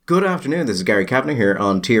Good afternoon, this is Gary Kavanagh here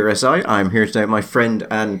on TRSI. I'm here today with my friend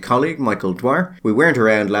and colleague, Michael Dwyer. We weren't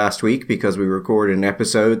around last week because we recorded an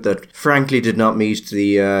episode that frankly did not meet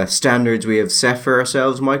the standards we have set for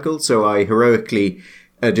ourselves, Michael, so I heroically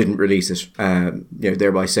didn't release it,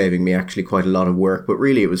 thereby saving me actually quite a lot of work, but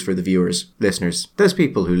really it was for the viewers, listeners, those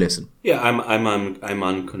people who listen. Yeah, I'm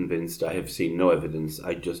unconvinced. I have seen no evidence.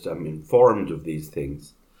 I just am informed of these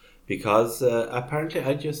things because apparently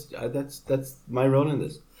that's my role in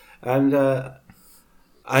this. And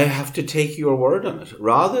I have to take your word on it,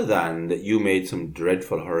 rather than that you made some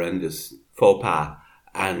dreadful, horrendous faux pas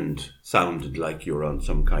and sounded like you were on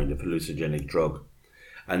some kind of hallucinogenic drug.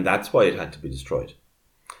 And that's why it had to be destroyed.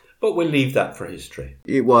 But we'll leave that for history.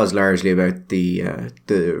 It was largely about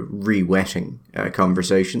the re-wetting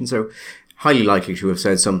conversation, so highly likely to have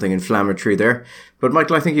said something inflammatory there. But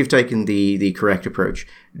Michael, I think you've taken the correct approach.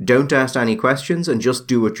 Don't ask any questions and just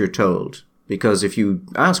do what you're told. Because if you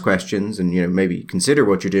ask questions and, maybe consider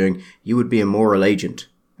what you're doing, you would be a moral agent.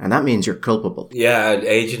 And that means you're culpable. Yeah,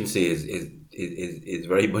 agency is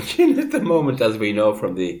very much in at the moment, as we know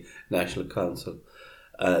from the National Council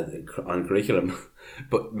on curriculum.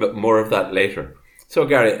 But more of that later. So,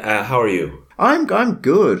 Gary, how are you? I'm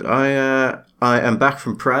good. I am back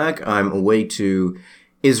from Prague. I'm away to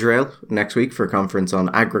Israel next week for a conference on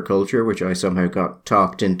agriculture, which I somehow got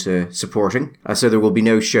talked into supporting. So there will be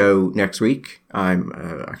no show next week. I'm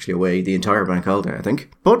actually away the entire bank holiday, I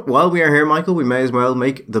think. But while we are here, Michael, we may as well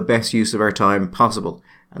make the best use of our time possible.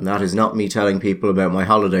 And that is not me telling people about my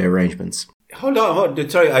holiday arrangements. Hold on.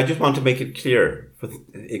 Sorry, I just want to make it clear,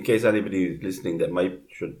 in case anybody who's listening that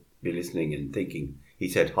should be listening and thinking he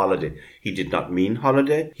said holiday. He did not mean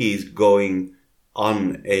holiday. He's going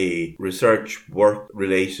on a research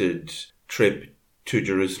work-related trip to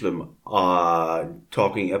Jerusalem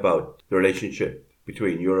talking about the relationship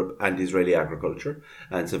between Europe and Israeli agriculture,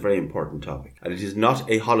 and it's a very important topic. And it is not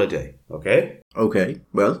a holiday, okay? Okay,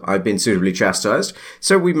 well, I've been suitably chastised,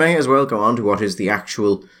 so we may as well go on to what is the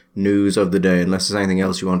actual news of the day, unless there's anything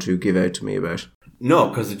else you want to give out to me about. No,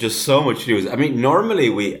 because there's just so much news. I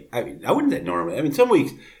normally I wouldn't say normally, some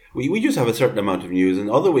weeks we just have a certain amount of news,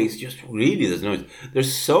 and other weeks just really there's noise.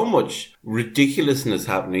 There's so much ridiculousness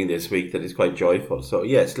happening this week that is quite joyful. So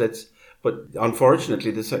yes, but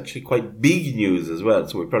unfortunately there's actually quite big news as well,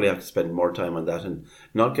 so we probably have to spend more time on that and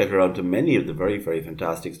not get around to many of the very, very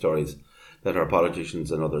fantastic stories that our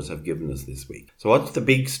politicians and others have given us this week. So what's the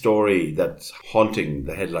big story that's haunting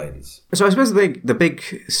the headlines? So I suppose the big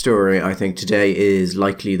story, I think, today is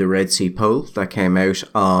likely the Red C poll that came out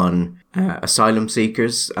on asylum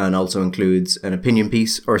seekers, and also includes an opinion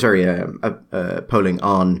piece, polling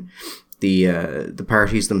on the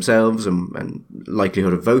parties themselves and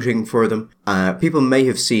likelihood of voting for them. People may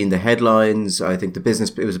have seen the headlines. I think it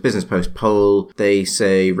was a Business Post poll. They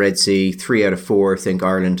say Red C, 3 out of 4 think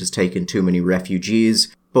Ireland has taken too many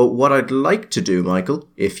refugees. But what I'd like to do, Michael,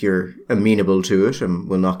 if you're amenable to it, and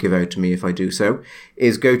will not give out to me if I do so,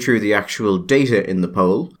 is go through the actual data in the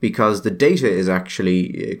poll, because the data is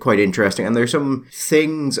actually quite interesting. And there's some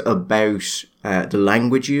things about the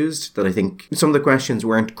language used that I think some of the questions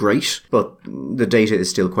weren't great, but the data is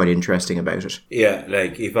still quite interesting about it. Yeah,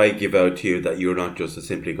 like if I give out to you that you're not just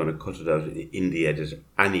simply going to cut it out in the edit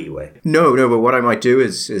anyway. No, but what I might do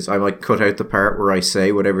is I might cut out the part where I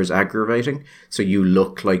say whatever's aggravating, so you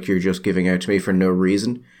look like you're just giving out to me for no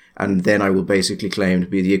reason, and then I will basically claim to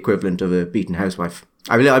be the equivalent of a beaten housewife.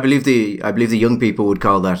 I believe the young people would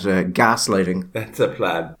call that gaslighting. That's a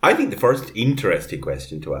plan. I think the first interesting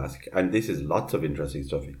question to ask, and this is lots of interesting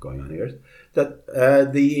stuff going on here, that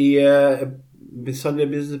the Sunday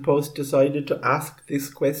Business Post decided to ask this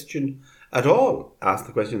question at all. Ask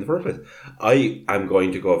the question in the first place. I am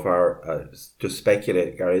going to go far to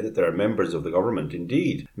speculate, Gary, that there are members of the government,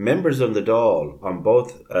 indeed, members on the Dáil, on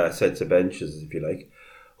both sets of benches, if you like,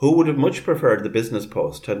 who would have much preferred the Business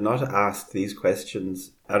Post had not asked these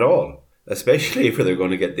questions at all, especially if they're going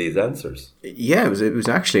to get these answers. Yeah, it was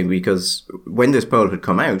actually because when this poll had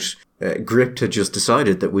come out, Gript had just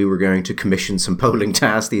decided that we were going to commission some polling to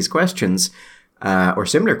ask these questions, or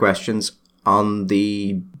similar questions, on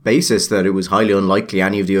the basis that it was highly unlikely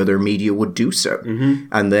any of the other media would do so. Mm-hmm.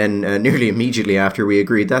 And then nearly immediately after we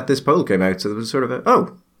agreed that, this poll came out, so there was sort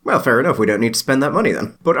of well, fair enough, we don't need to spend that money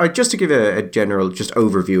then. But just to give a general just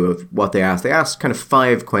overview of what they asked kind of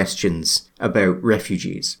 5 questions about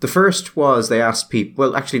refugees. The first was they asked people,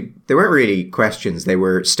 well, actually, they weren't really questions, they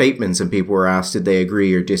were statements, and people were asked did they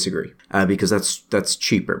agree or disagree, because that's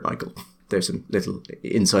cheaper, Michael. there's some little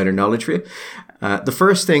insider knowledge for you. The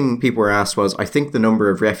first thing people were asked was, I think the number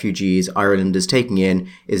of refugees Ireland is taking in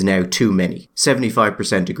is now too many.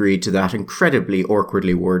 75% agreed to that incredibly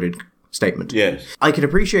awkwardly worded statement. Yes. I can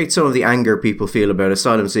appreciate some of the anger people feel about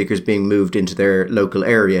asylum seekers being moved into their local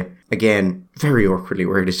area. Again, very awkwardly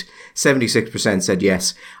worded. 76% said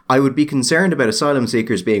yes. I would be concerned about asylum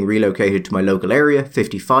seekers being relocated to my local area.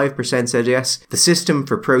 55% said yes. The system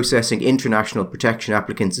for processing international protection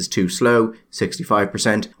applicants is too slow.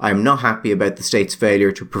 65%. I am not happy about the state's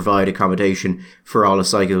failure to provide accommodation for all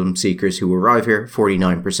asylum seekers who arrive here.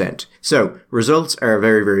 49%. So, results are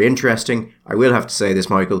very, very interesting. I will have to say this,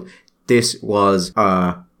 Michael. This was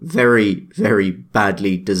a very, very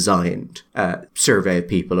badly designed survey of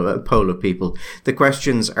people, a poll of people. The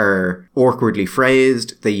questions are awkwardly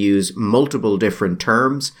phrased. They use multiple different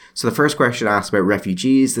terms. So the first question asks about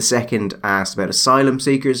refugees. The second asks about asylum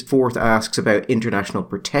seekers. Fourth asks about international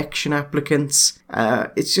protection applicants.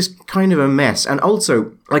 It's just kind of a mess. And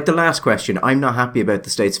also, like the last question, I'm not happy about the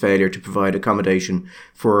state's failure to provide accommodation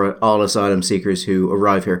for all asylum seekers who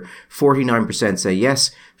arrive here. 49% say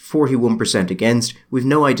yes, 41% against. We've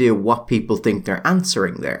no idea what people think they're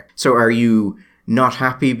answering there. So are you not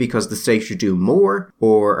happy because the state should do more?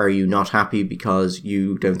 Or are you not happy because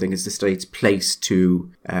you don't think it's the state's place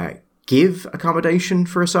to give accommodation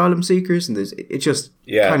for asylum seekers? And it's just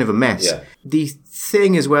kind of a mess. Yeah. The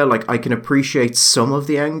thing as well, like, I can appreciate some of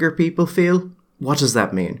the anger people feel. What does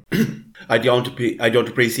that mean? I don't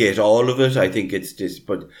appreciate all of it. I think it's just,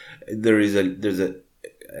 but there's a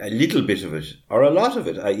little bit of it, or a lot of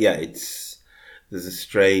it. There's a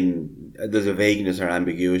strain, there's a vagueness or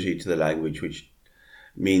ambiguity to the language, which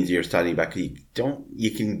means you're standing back.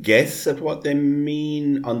 You can guess at what they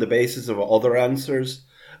mean on the basis of other answers,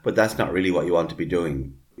 but that's not really what you want to be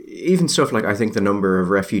doing. Even stuff like, I think the number of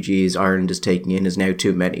refugees Ireland is taking in is now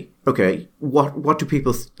too many. Okay, what do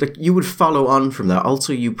people... like, you would follow on from that.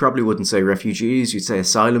 Also, you probably wouldn't say refugees, you'd say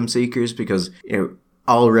asylum seekers, because,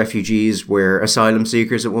 all refugees were asylum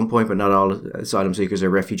seekers at one point, but not all asylum seekers are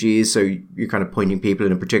refugees. So you're kind of pointing people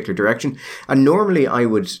in a particular direction. And normally I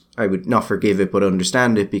would not forgive it, but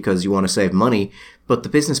understand it because you want to save money. But the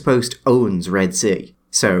Business Post owns Red Sea.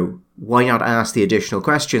 So why not ask the additional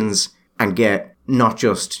questions and get not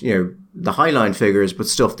just, the highline figures, but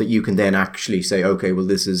stuff that you can then actually say, okay, well,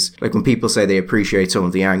 this is like when people say they appreciate some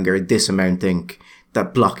of the anger, this amount think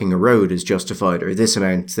that blocking a road is justified, or this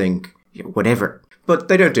amount think whatever. But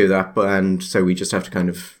they don't do that, and so we just have to kind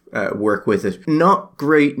of work with it. Not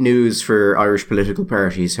great news for Irish political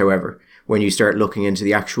parties, however, when you start looking into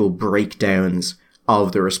the actual breakdowns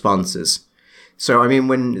of the responses. So, I mean,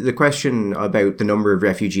 when the question about the number of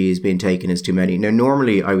refugees being taken is too many, now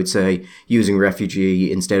normally I would say using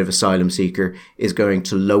refugee instead of asylum seeker is going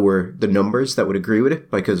to lower the numbers that would agree with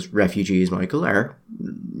it, because refugees, Michael, are,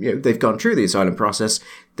 they've gone through the asylum process.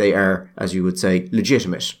 They are, as you would say,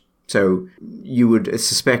 legitimate. So you would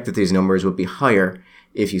suspect that these numbers would be higher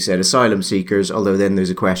if you said asylum seekers, although then there's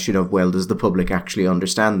a question of, well, does the public actually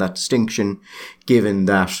understand that distinction, given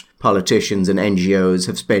that politicians and NGOs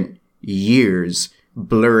have spent years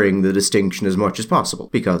blurring the distinction as much as possible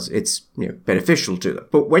because it's beneficial to them.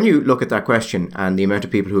 But when you look at that question and the amount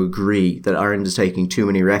of people who agree that Ireland is taking too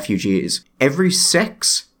many refugees, every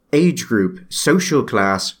sex, age group, social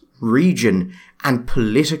class, region and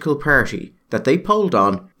political party that they polled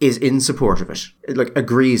on is in support of it. It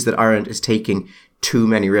agrees that Ireland is taking too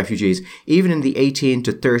many refugees. Even in the 18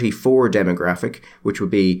 to 34 demographic, which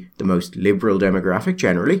would be the most liberal demographic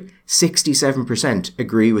generally, 67%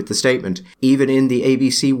 agree with the statement. Even in the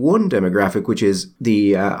ABC1 demographic, which is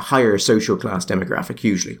the higher social class demographic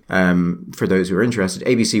usually, for those who are interested,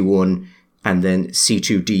 ABC1 and then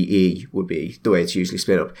C2DE would be the way it's usually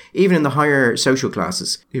split up. Even in the higher social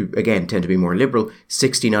classes, who again tend to be more liberal,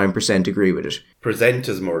 69% agree with it. Present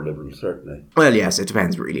as more liberal, certainly. Well, yes, it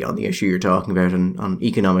depends really on the issue you're talking about, and on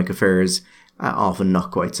economic affairs, often not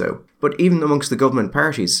quite so. But even amongst the government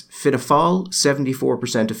parties, Fianna Fáil,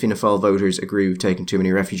 74% of Fianna Fáil voters agree we've taken too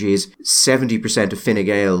many refugees. 70% of Fine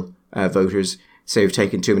Gael voters say we've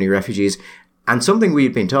taken too many refugees. And something we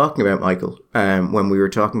had been talking about, Michael, when we were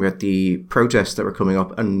talking about the protests that were coming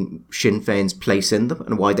up and Sinn Féin's place in them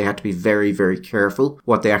and why they had to be very, very careful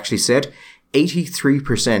what they actually said.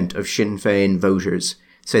 83% of Sinn Féin voters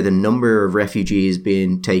say the number of refugees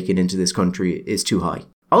being taken into this country is too high.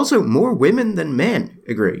 Also, more women than men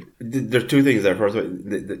agree. There's two things there. First of all,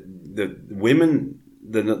 the women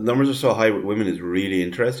the numbers are so high with women is really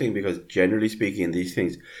interesting because generally speaking in these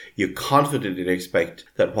things, you confidently expect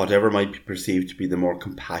that whatever might be perceived to be the more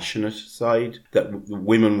compassionate side, that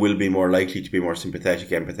women will be more likely to be more sympathetic,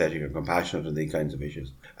 empathetic and compassionate on these kinds of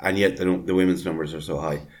issues. And yet the women's numbers are so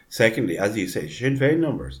high. Secondly, as you say, Sinn Féin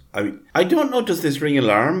numbers. I mean, I don't know, does this ring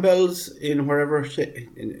alarm bells in wherever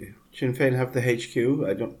Sinn Féin have the HQ?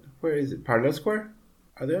 I don't, where is it? Parnell Square?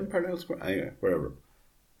 Are they on Parnell Square? Anyway, wherever.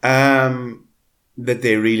 That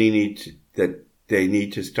they really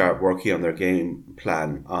need to start working on their game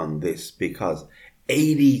plan on this, because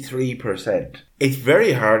 83%. It's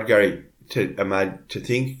very hard, Gary, to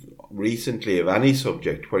think recently of any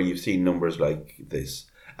subject where you've seen numbers like this,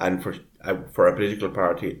 and for a political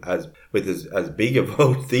party as big a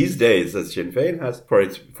vote these days as Sinn Féin has for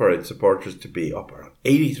its supporters to be up around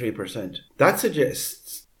 83%. That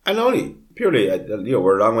suggests, and only purely,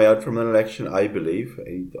 we're a long way out from an election, I believe.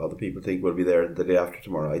 Other people think we'll be there the day after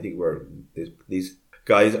tomorrow. I think these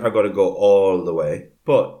guys are going to go all the way.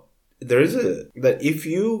 But there is that if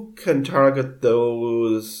you can target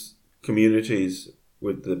those communities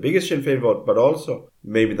with the biggest Sinn Féin vote, but also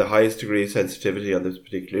maybe the highest degree of sensitivity on this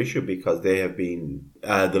particular issue because they have been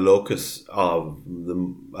the locus of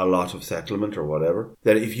a lot of settlement or whatever,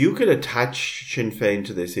 that if you can attach Sinn Féin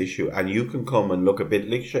to this issue and you can come and look a bit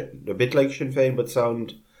like Sinn Féin but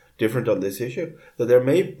sound different on this issue, that there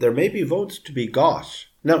may be votes to be got.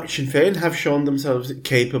 Now, Sinn Féin have shown themselves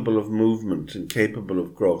capable of movement and capable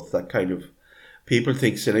of growth, that kind of. People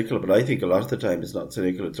think cynical, but I think a lot of the time it's not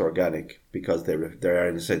cynical, it's organic, because they are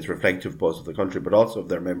in a sense reflective both of the country but also of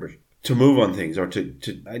their members. To move on things, or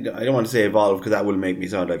I don't want to say evolve because that will make me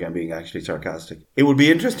sound like I'm being actually sarcastic. It would be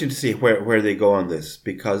interesting to see where they go on this,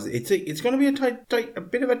 because it's going to be a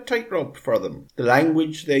bit of a tightrope for them. The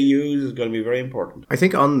language they use is going to be very important. I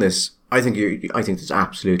think on this, I think there's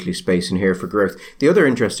absolutely space in here for growth. The other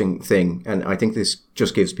interesting thing, and I think this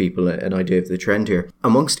just gives people an idea of the trend here,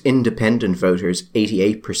 amongst independent voters,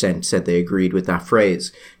 88% said they agreed with that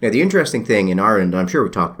phrase. Now, the interesting thing in Ireland, I'm sure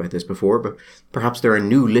we've talked about this before, but perhaps there are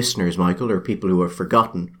new listeners, Michael, or people who have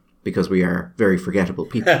forgotten, because we are very forgettable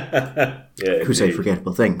people who say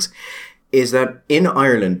forgettable things, is that in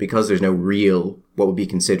Ireland, because there's no real, what would be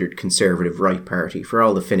considered conservative right party, for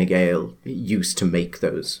all the Fine Gael used to make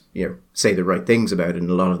those, say the right things about it, and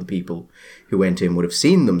a lot of the people who went in would have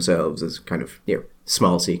seen themselves as kind of,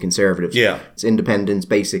 small c conservatives. Yeah. Its independents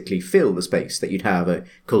basically fill the space that you'd have a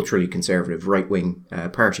culturally conservative right-wing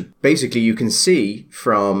party. Basically, you can see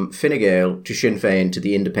from Fine Gael to Sinn Féin to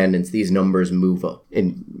the independents, these numbers move up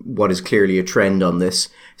in what is clearly a trend on this.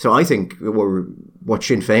 So I think what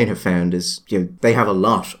Sinn Féin have found is, they have a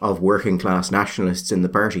lot of working class nationalists in the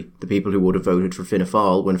party. The people who would have voted for Fianna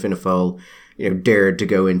Fáil when Fianna Fáil dared to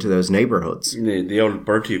go into those neighbourhoods. The old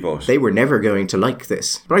Bertie vote. They were never going to like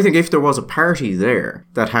this. But I think if there was a party there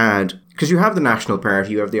that had... Because you have the National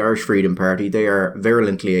Party, you have the Irish Freedom Party, they are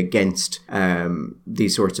virulently against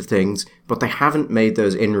these sorts of things, but they haven't made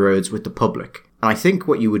those inroads with the public. And I think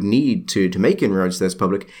what you would need to make inroads to this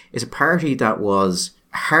public is a party that was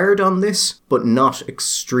hard on this, but not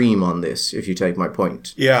extreme on this, if you take my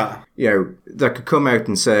point. Yeah. That could come out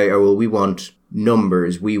and say, oh, well, we want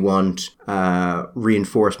numbers, we want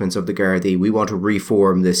reinforcements of the Gardaí, we want to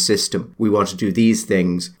reform this system, we want to do these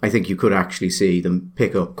things. I think you could actually see them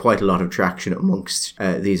pick up quite a lot of traction amongst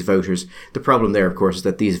these voters. The problem there, of course, is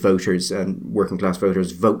that these voters and working class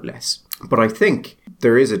voters vote less. But I think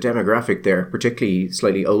there is a demographic there, particularly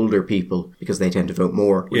slightly older people, because they tend to vote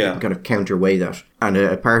more. You can kind of counterweigh that. And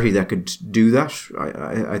a party that could do that,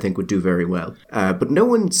 I think, would do very well. But no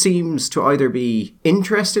one seems to either be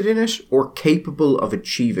interested in it or capable of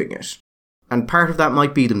achieving it. And part of that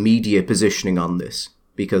might be the media positioning on this,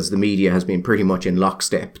 because the media has been pretty much in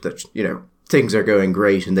lockstep that, things are going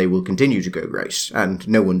great and they will continue to go great. And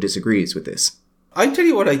no one disagrees with this. I tell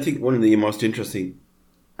you what I think one of the most interesting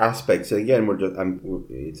aspects, and again,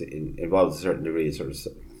 it involves a certain degree of sort of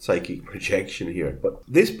psychic projection here, but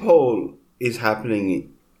this poll is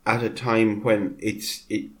happening at a time when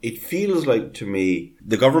it feels like, to me,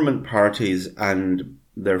 the government parties and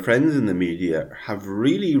their friends in the media have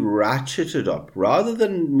really ratcheted up, rather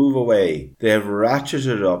than move away, they have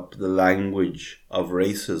ratcheted up the language of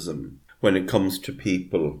racism when it comes to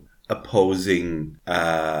people opposing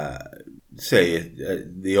the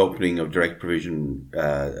opening of direct provision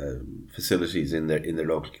facilities in their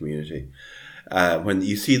local community. When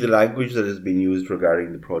you see the language that has been used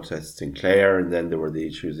regarding the protests in Clare, and then there were the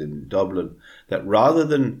issues in Dublin, that rather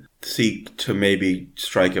than seek to maybe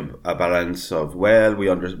strike a balance of, well,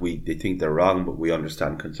 they think they're wrong, but we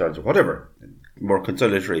understand concerns or whatever, more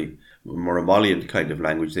conciliatory, more emollient kind of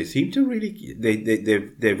language, they seem to really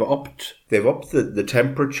they've upped the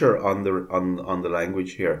temperature on the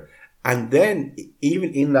language here. And then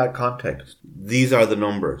even in that context, these are the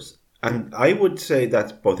numbers. And I would say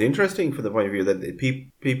that's both interesting from the point of view that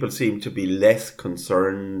people seem to be less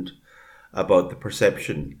concerned about the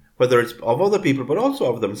perception, whether it's of other people, but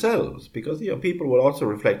also of themselves, because people will also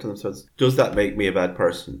reflect on themselves. Does that make me a bad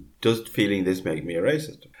person? Does feeling this make me a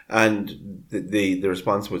racist? And the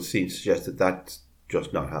response would seem to suggest that that's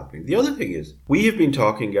just not happening. The other thing is, we have been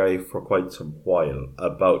talking, Gary, for quite some while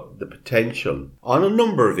about the potential on a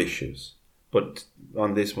number of issues, but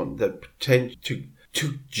on this one, the potential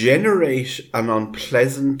to generate an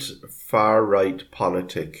unpleasant far-right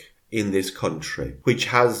politic in this country, which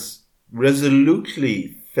has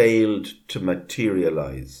resolutely failed to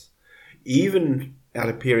materialize, even at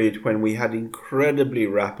a period when we had incredibly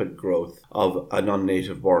rapid growth of a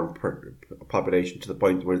non-native born population, to the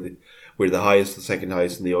point where we're the highest, the second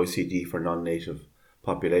highest in the OECD for non-native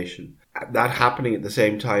population. That happening at the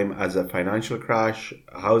same time as a financial crash,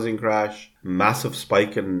 a housing crash, massive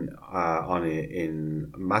spike in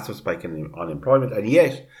unemployment, and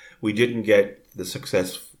yet we didn't get the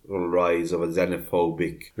successful rise of a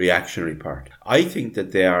xenophobic reactionary part. I think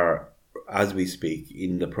that they are, as we speak,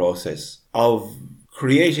 in the process of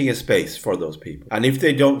creating a space for those people. And if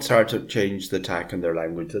they don't start to change the tack in their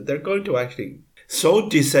language, that they're going to actually so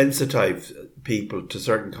desensitize people to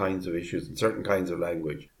certain kinds of issues and certain kinds of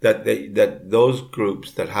language that those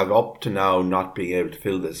groups that have up to now not being able to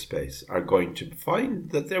fill this space are going to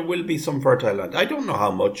find that there will be some fertile land. I don't know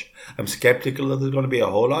how much. I'm skeptical that there's going to be a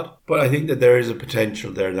whole lot, but I think that there is a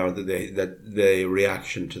potential there now that the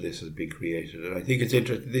reaction to this has been created. And I think it's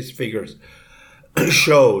interesting. These figures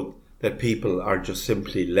show that people are just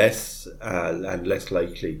simply less and less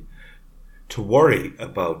likely to worry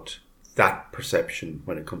about that perception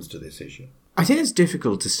when it comes to this issue. I think it's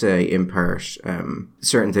difficult to say, in part,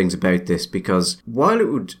 certain things about this, because while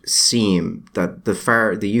it would seem that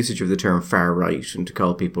the usage of the term far right and to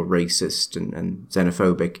call people racist and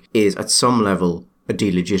xenophobic is at some level a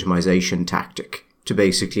delegitimization tactic to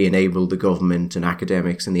basically enable the government and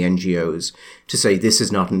academics and the NGOs to say this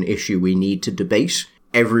is not an issue we need to debate.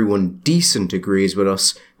 Everyone decent agrees with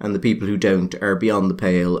us, and the people who don't are beyond the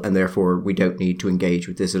pale, and therefore we don't need to engage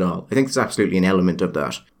with this at all. I think there's absolutely an element of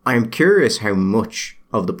that. I'm curious how much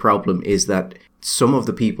of the problem is that some of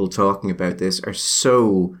the people talking about this are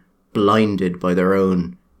so blinded by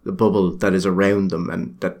the bubble that is around them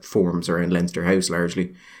and that forms around Leinster House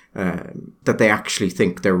largely, that they actually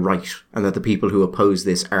think they're right, and that the people who oppose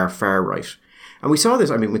this are far right. And we saw this,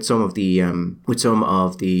 with some of the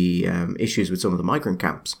issues with some of the migrant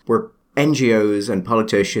camps, where NGOs and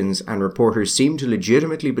politicians and reporters seem to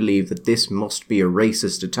legitimately believe that this must be a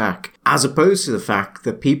racist attack, as opposed to the fact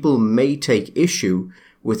that people may take issue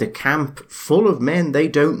with a camp full of men they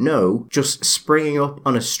don't know just springing up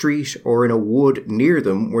on a street or in a wood near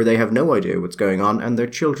them where they have no idea what's going on, and their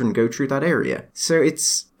children go through that area. So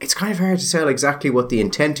it's kind of hard to tell exactly what the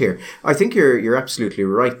intent here. I think you're absolutely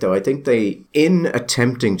right, though. I think they, in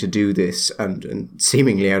attempting to do this and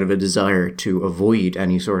seemingly out of a desire to avoid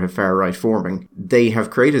any sort of far-right forming, they have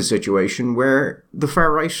created a situation where the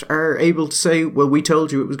far-right are able to say, well, we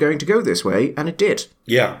told you it was going to go this way, and it did.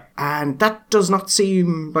 Yeah. And that does not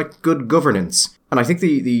seem like good governance. And I think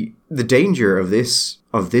the danger of this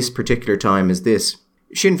particular time is this.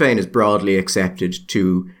 Sinn Féin is broadly accepted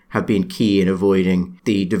to have been key in avoiding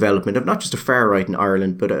the development of not just a far right in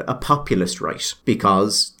Ireland, but a populist right,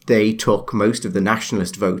 because they took most of the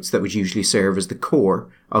nationalist votes that would usually serve as the core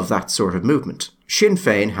of that sort of movement. Sinn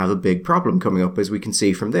Féin have a big problem coming up, as we can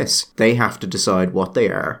see from this. They have to decide what they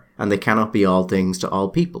are, and they cannot be all things to all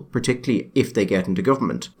people, particularly if they get into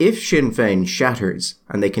government. If Sinn Féin shatters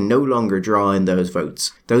and they can no longer draw in those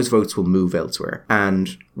votes will move elsewhere.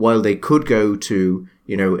 And while they could go to,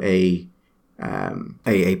 a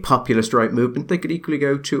populist right movement, they could equally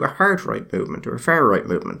go to a hard right movement or a far right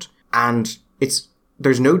movement. And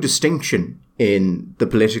there's no distinction in the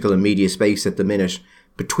political and media space at the minute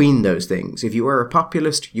between those things. If you are a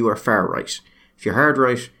populist, you are far right. If you're hard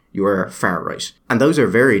right, you are far right. And those are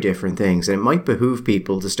very different things, and it might behoove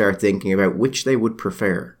people to start thinking about which they would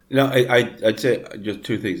prefer. I'd say just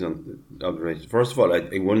two things on observations. First of all, I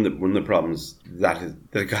think one of the problems that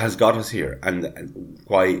has got us here, and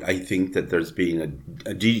why I think that there's been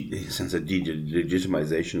a sense of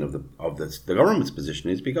delegitimization of the government's position,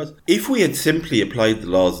 is because if we had simply applied the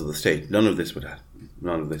laws of the state, none of this would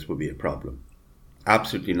be a problem.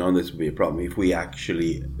 Absolutely none of this would be a problem if we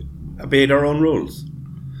actually obeyed our own rules.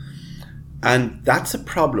 And that's a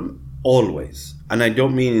problem always, and I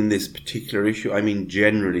don't mean in this particular issue, I mean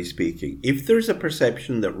generally speaking, if there's a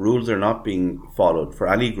perception that rules are not being followed for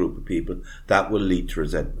any group of people, that will lead to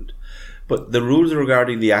resentment. But the rules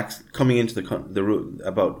regarding the coming into the rule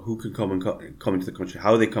about who can come into the country,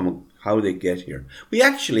 how they get here, we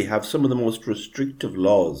actually have some of the most restrictive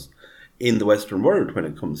laws in the Western world when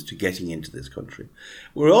it comes to getting into this country.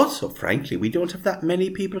 We're also, frankly, we don't have that many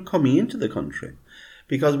people coming into the country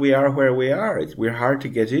because we are where we are. We're hard to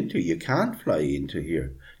get into. You can't fly into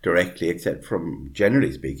here directly, except from,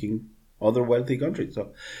 generally speaking, other wealthy countries.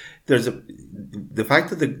 So there's the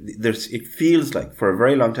fact that it feels like for a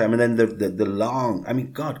very long time, and then the long, I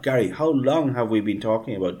mean, God, Gary, how long have we been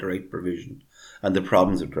talking about direct provision and the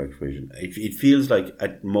problems of direct provision? It feels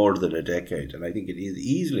like more than a decade, and I think it is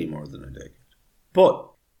easily more than a decade. But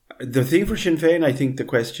the thing for Sinn Féin, I think the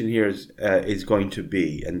question here is going to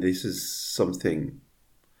be, and this is something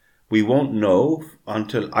we won't know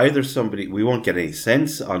until we won't get any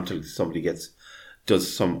sense until somebody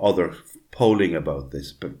does some other polling about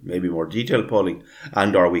this, but maybe more detailed polling,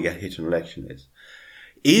 and or we get hit an election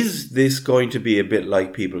is this going to be a bit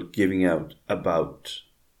like people giving out about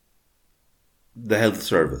the health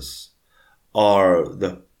service or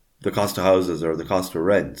the cost of houses or the cost of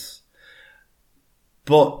rents?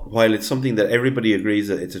 But while it's something that everybody agrees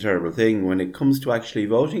that it's a terrible thing, when it comes to actually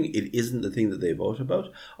voting, it isn't the thing that they vote about?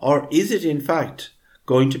 Or is it in fact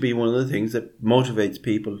going to be one of the things that motivates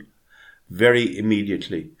people very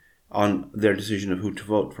immediately on their decision of who to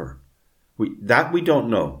vote for? We don't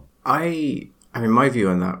know. I mean, my view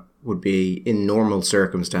on that would be, in normal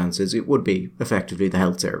circumstances, it would be effectively the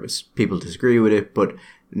health service. People disagree with it, but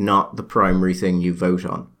not the primary thing you vote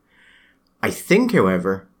on. I think,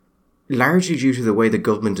 however, largely due to the way the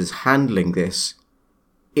government is handling this,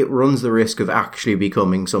 it runs the risk of actually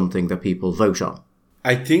becoming something that people vote on.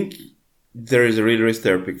 I think there is a real risk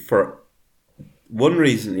there for one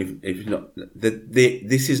reason, if not, that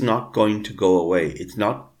this is not going to go away. It's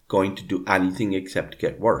not going to do anything except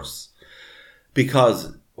get worse.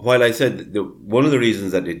 Because while I said one of the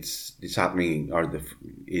reasons that it's happening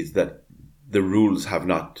is that the rules have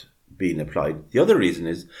not been applied, the other reason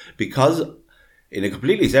is because in a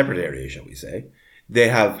completely separate area, shall we say,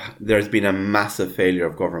 there's been a massive failure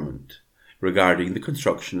of government regarding the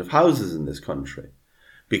construction of houses in this country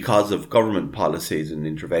because of government policies and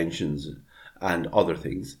interventions and other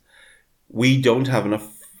things. We don't have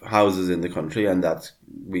enough houses in the country, and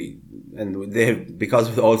they have, because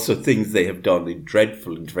of also things they have done in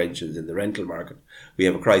dreadful interventions in the rental market, we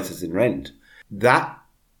have a crisis in rent. That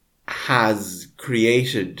has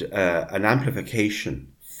created an amplification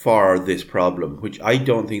for this problem, which I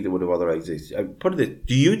don't think that would have otherwise existed. Put it this,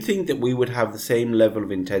 do you think that we would have the same level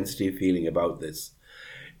of intensity of feeling about this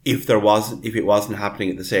if it wasn't happening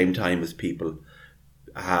at the same time as people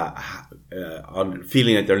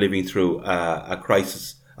feeling that they're living through a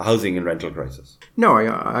crisis, a housing and rental crisis? No,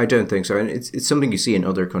 I don't think so. And it's something you see in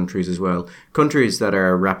other countries as well. Countries that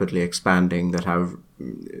are rapidly expanding, that have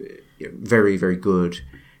very, very good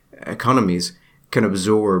economies, can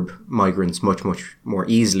absorb migrants much, much more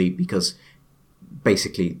easily because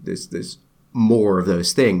basically there's more of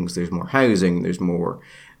those things. There's more housing, there's more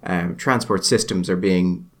transport systems are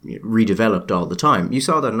being redeveloped all the time. You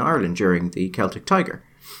saw that in Ireland during the Celtic Tiger.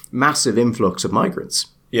 Massive influx of migrants.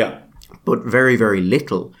 Yeah. But very, very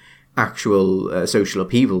little actual social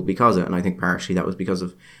upheaval because of it. And I think partially that was because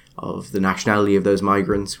of the nationality of those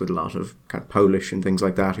migrants, with a lot of kind of Polish and things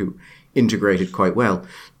like that who integrated quite well.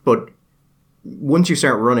 But once you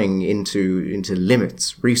start running into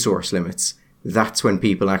limits, resource limits, that's when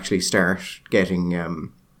people actually start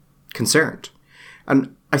getting concerned.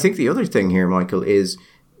 And I think the other thing here, Michael, is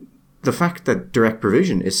the fact that direct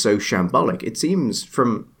provision is so shambolic. It seems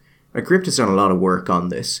Gript has done a lot of work on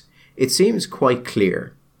this. It seems quite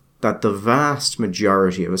clear that the vast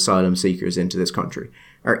majority of asylum seekers into this country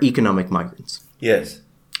are economic migrants. Yes.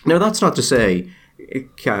 Now, that's not to say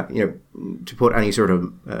to put any sort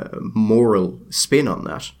of moral spin on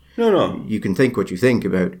that. No. You can think what you think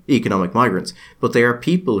about economic migrants, but they are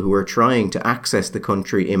people who are trying to access the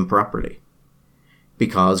country improperly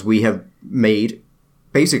because we have made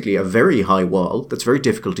basically a very high wall that's very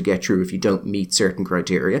difficult to get through if you don't meet certain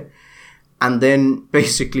criteria, and then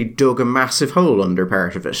basically dug a massive hole under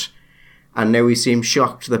part of it. And now we seem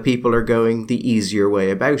shocked that people are going the easier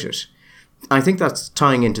way about it. I think that's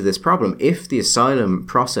tying into this problem. If the asylum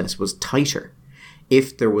process was tighter,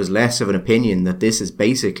 if there was less of an opinion that this is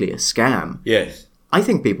basically a scam, yes, I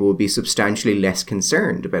think people would be substantially less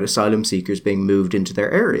concerned about asylum seekers being moved into their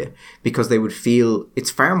area, because they would feel it's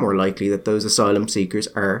far more likely that those asylum seekers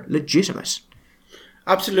are legitimate.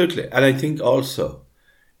 Absolutely. And I think also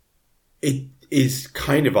it is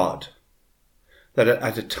kind of odd that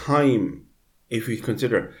at a time, if we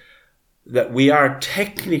consider that we are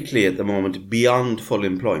technically at the moment beyond full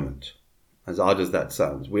employment, as odd as that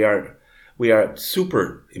sounds, we are at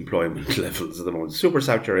super employment levels at the moment, super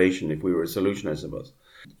saturation if we were a solution, I suppose.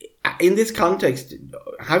 In this context,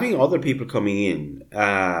 having other people coming in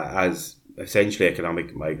as essentially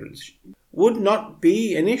economic migrants would not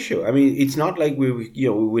be an issue. I mean, it's not like we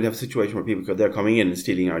would have a situation where they're coming in and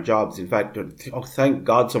stealing our jobs. In fact, thank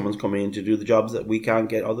God someone's coming in to do the jobs that we can't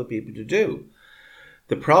get other people to do.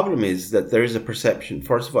 The problem is that there is a perception,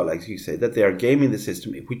 first of all, like you say, that they are gaming the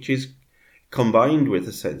system, which is combined with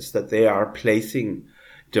a sense that they are placing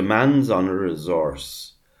demands on a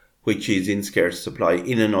resource which is in scarce supply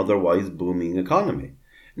in an otherwise booming economy.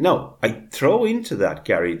 Now, I throw into that,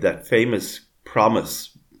 Gary, that famous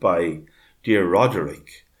promise by dear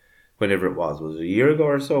Roderick, whenever it was it a year ago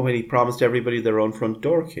or so, when he promised everybody their own front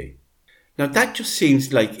door key. Now, that just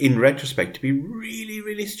seems like, in retrospect, to be really,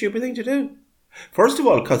 really stupid thing to do. First of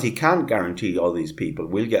all, because he can't guarantee all these people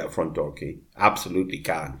will get a front door key. Absolutely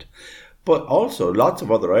can't. But also, lots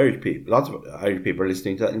of Irish people are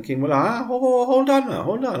listening to that and thinking, well, hold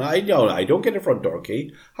on. I don't get a front door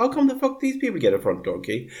key. How come the fuck these people get a front door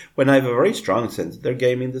key when I have a very strong sense that they're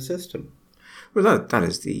gaming the system? Well, that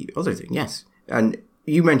is the other thing, yes. And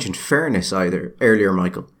you mentioned fairness earlier,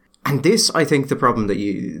 Michael. And this, I think, the problem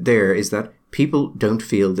there is that people don't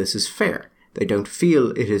feel this is fair. They don't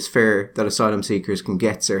feel it is fair that asylum seekers can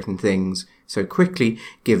get certain things so quickly,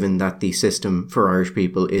 given that the system for Irish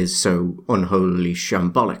people is so unholily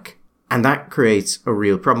shambolic. And that creates a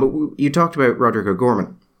real problem. You talked about Roderick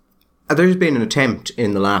O'Gorman. There's been an attempt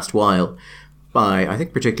in the last while by, I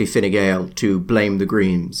think, particularly Fine Gael, to blame the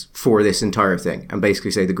Greens for this entire thing and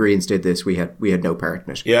basically say the Greens did this, we had no part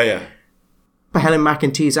in it. Yeah. But Helen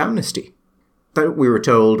McEntee's amnesty, that we were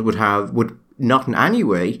told would not in any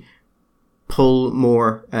way pull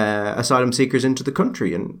more asylum seekers into the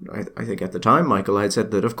country. And I think at the time, Michael, I had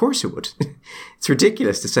said that of course it would. It's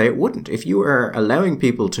ridiculous to say it wouldn't. If you are allowing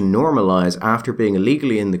people to normalise after being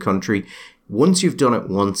illegally in the country, once you've done it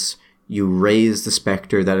once, you raise the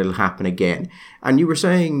spectre that it'll happen again. And you were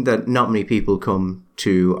saying that not many people come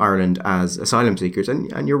to Ireland as asylum seekers,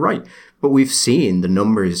 and you're right. But we've seen the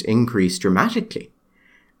numbers increase dramatically.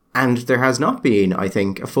 And there has not been, I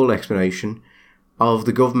think, a full explanation of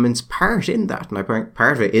the government's part in that. And I think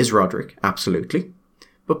part of it is Roderick, absolutely.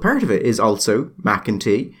 But part of it is also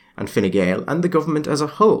McEntee and Fine Gael and the government as a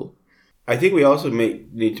whole. I think we also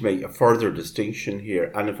need to make a further distinction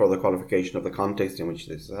here and a further qualification of the context in which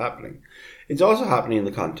this is happening. It's also happening in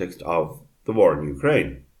the context of the war in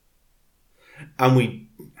Ukraine. And we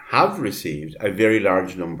have received a very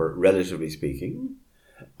large number, relatively speaking,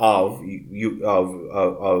 of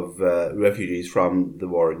refugees from the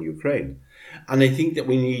war in Ukraine. And I think that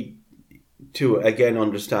we need to, again,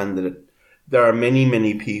 understand that there are many,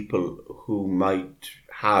 many people who might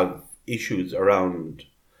have issues around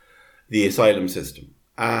the asylum system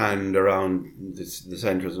and around the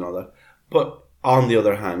centres and all that. But on the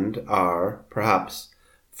other hand, are perhaps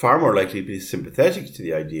far more likely to be sympathetic to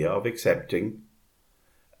the idea of accepting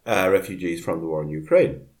refugees from the war in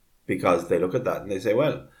Ukraine. Because they look at that and they say,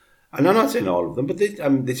 well, and I'm not saying all of them, but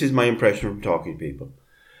this is my impression from talking to people,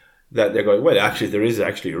 that they're going, well, actually, there is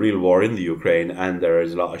actually a real war in the Ukraine and there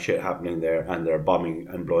is a lot of shit happening there and they're bombing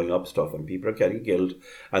and blowing up stuff and people are getting killed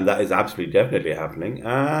and that is absolutely definitely happening.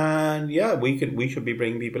 And yeah, we should be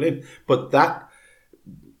bringing people in. But that,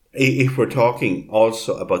 if we're talking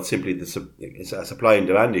also about simply it's a supply and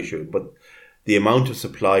demand issue, but the amount of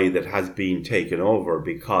supply that has been taken over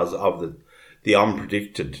because of the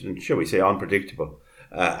unpredicted, and shall we say unpredictable,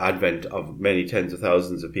 advent of many tens of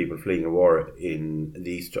thousands of people fleeing a war in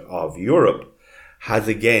the east of Europe has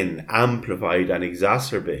again amplified and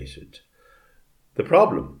exacerbated the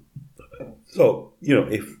problem. So,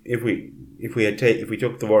 if we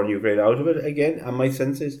took the war in Ukraine out of it again, and my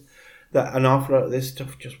sense is that an awful lot of this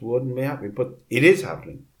stuff just wouldn't be happening, but it is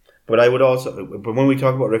happening. But when we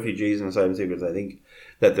talk about refugees and asylum seekers, I think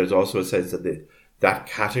that there's also a sense that that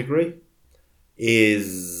category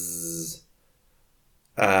is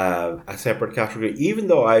a separate category, even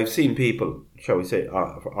though I've seen people, shall we say,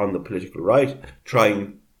 on the political right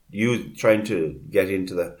trying to get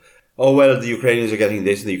into the, the Ukrainians are getting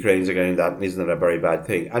this and the Ukrainians are getting that, and isn't that a very bad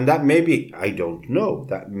thing? And that may be, I don't know,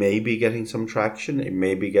 that may be getting some traction, it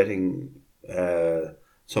may be getting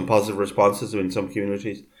some positive responses in some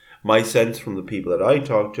communities. My sense from the people that I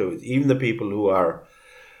talk to is even the people who are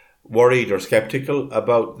worried or sceptical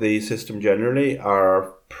about the system generally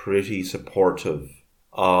are pretty supportive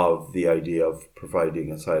of the idea of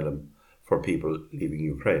providing asylum for people leaving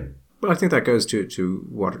Ukraine. Well, I think that goes to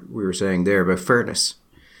what we were saying there about fairness.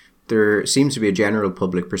 There seems to be a general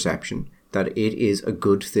public perception that it is a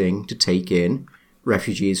good thing to take in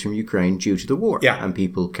refugees from Ukraine due to the war. Yeah. And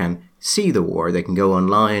people can see the war. They can go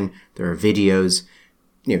online. There are videos.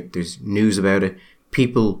 There's news about it.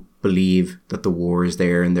 People believe that the war is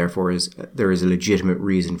there, and therefore there is a legitimate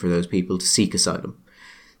reason for those people to seek asylum.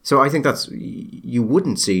 So I think you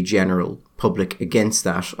wouldn't see general public against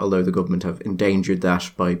that, although the government have endangered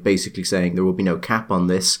that by basically saying there will be no cap on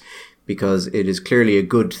this, because it is clearly a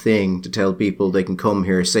good thing to tell people they can come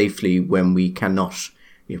here safely when we cannot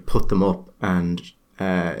put them up and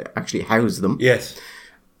actually house them. Yes.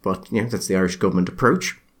 But that's the Irish government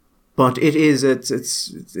approach. But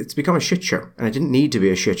it's become a shit show, and it didn't need to be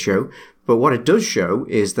a shit show. But what it does show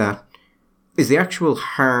is the actual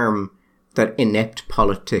harm that inept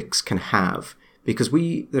politics can have, because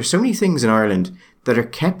there's so many things in Ireland that are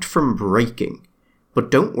kept from breaking, but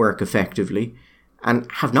don't work effectively, and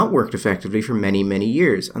have not worked effectively for many, many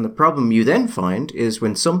years. And the problem you then find is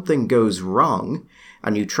when something goes wrong,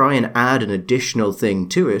 and you try and add an additional thing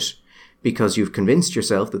to it, because you've convinced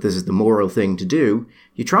yourself that this is the moral thing to do,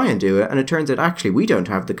 you try and do it, and it turns out actually we don't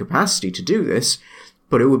have the capacity to do this,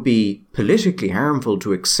 but it would be politically harmful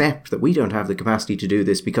to accept that we don't have the capacity to do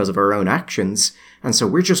this because of our own actions, and so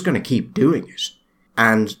we're just going to keep doing it.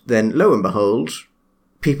 And then, lo and behold,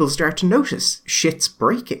 people start to notice shit's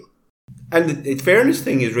breaking. And the fairness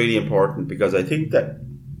thing is really important, because I think that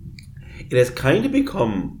it has kind of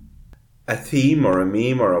become a theme or a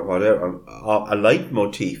meme or a whatever, a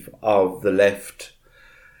leitmotif of the left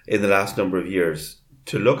in the last number of years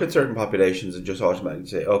to look at certain populations and just automatically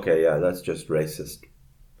say, okay, yeah, that's just racist.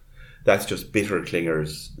 That's just bitter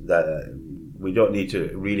clingers. That we don't need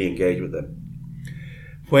to really engage with them.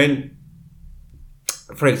 When,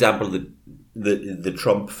 for example, the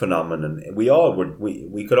Trump phenomenon, we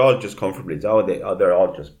could all just comfortably say, they're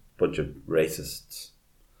all just a bunch of racists,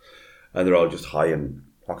 and they're all just high in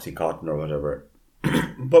Oxycontin or whatever.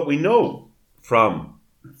 But we know from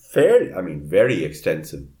very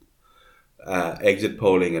extensive exit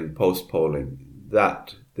polling and post polling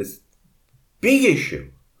that this big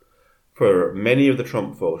issue for many of the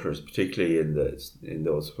Trump voters, particularly in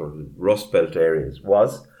those sort of Rust Belt areas,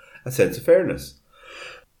 was a sense of fairness.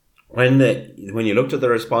 When you looked at the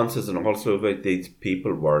responses, and also these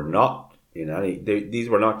people were not these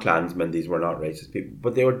were not Klansmen, these were not racist people,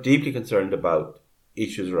 but they were deeply concerned about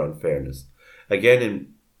issues around fairness. Again,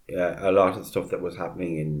 in a lot of the stuff that was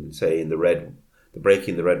happening in the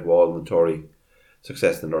breaking the red wall and the Tory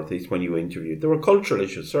success in the Northeast, when you interviewed, there were cultural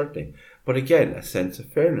issues certainly, but again, a sense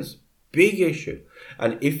of fairness, big issue.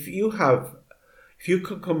 And if you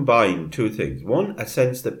could combine two things: one, a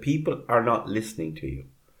sense that people are not listening to you,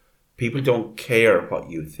 people don't care what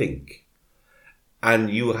you think, and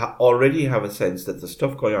you already have a sense that the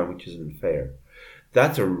stuff going on which isn't fair.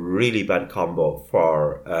 That's a really bad combo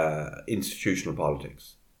for institutional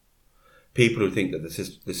politics. People who think that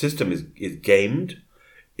the system is gamed,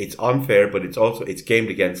 it's unfair, but it's gamed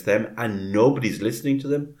against them, and nobody's listening to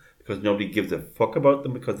them because nobody gives a fuck about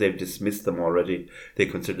them, because they've dismissed them already. They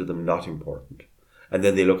consider them not important, and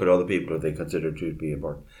then they look at other people who they consider to be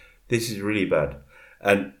important. This is really bad.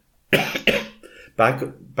 And back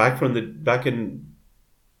in.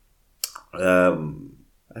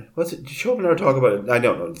 What's it? Schopenhauer talk about it? I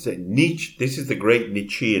don't know. Nietzsche. This is the great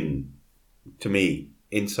Nietzschean, to me,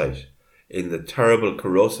 insight in the terrible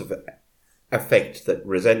corrosive effect that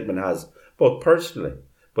resentment has, both personally,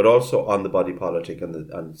 but also on the body politic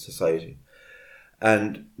and society.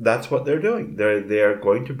 And that's what they're doing. They are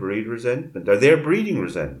going to breed resentment. They're breeding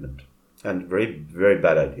resentment, and very, very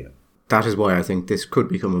bad idea. That is why I think this could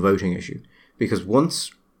become a voting issue, because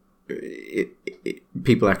once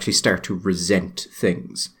people actually start to resent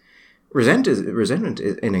things. Resentment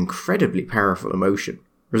is an incredibly powerful emotion.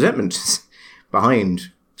 Resentment is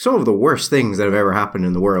behind some of the worst things that have ever happened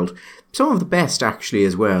in the world. Some of the best, actually,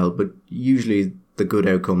 as well, but usually the good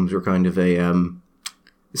outcomes are kind of a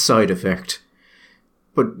side effect.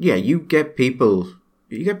 But yeah, you get people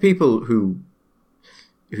who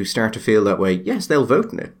start to feel that way. Yes, they'll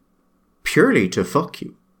vote in it purely to fuck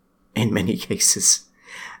you, in many cases.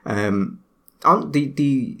 On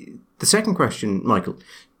the second question, Michael,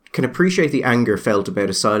 can appreciate the anger felt about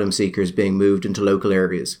asylum seekers being moved into local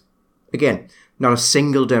areas. Again, not a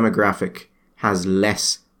single demographic has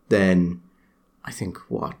less than, I think,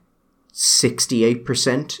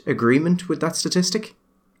 68% agreement with that statistic?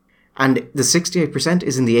 And the 68%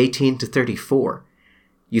 is in the 18 to 34.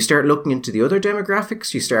 You start looking into the other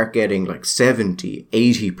demographics, you start getting like 70,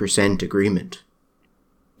 80% agreement.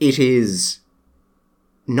 It is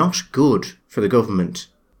not good for the government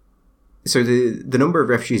So the number of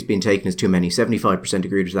refugees being taken is too many. 75%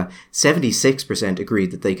 agreed with that. 76%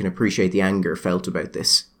 agreed that they can appreciate the anger felt about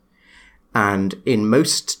this. And in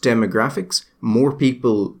most demographics, more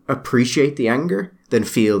people appreciate the anger than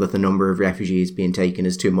feel that the number of refugees being taken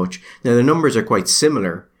is too much. Now, the numbers are quite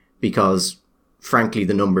similar because, frankly,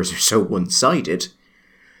 the numbers are so one-sided.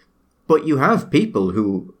 But you have people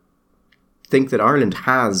who think that Ireland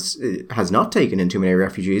has not taken in too many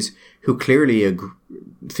refugees who clearly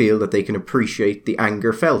feel that they can appreciate the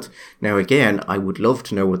anger felt. Now, again, I would love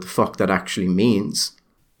to know what the fuck that actually means.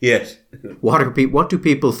 Yes. What do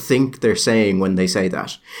people think they're saying when they say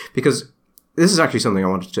that? Because this is actually something I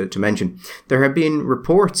wanted to mention. There have been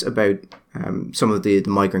reports about some of the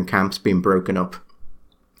migrant camps being broken up.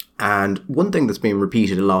 And one thing that's being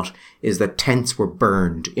repeated a lot is that tents were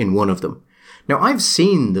burned in one of them. Now, I've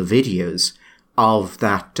seen the videos of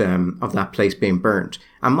that place being burnt.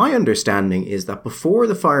 And my understanding is that before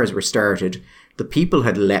the fires were started, the people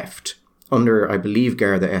had left under, I believe,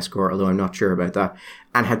 Garda escort, although I'm not sure about that,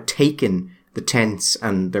 and had taken the tents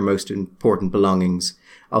and their most important belongings.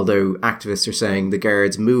 Although activists are saying the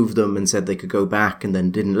guards moved them and said they could go back and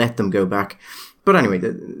then didn't let them go back. But anyway,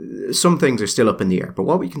 some things are still up in the air. But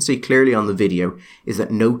what we can see clearly on the video is that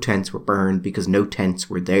no tents were burned because no tents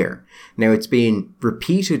were there. Now, it's been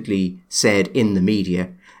repeatedly said in the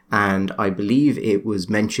media, and I believe it was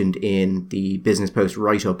mentioned in the Business Post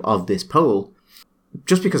write-up of this poll,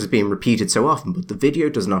 just because it's being repeated so often, but the video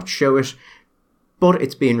does not show it. But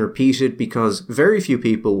it's being repeated because very few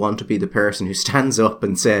people want to be the person who stands up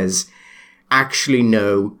and says, actually,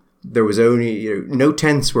 no, there was only, no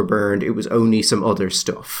tents were burned, it was only some other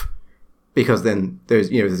stuff. Because then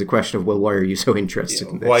there's a question of, well, why are you so interested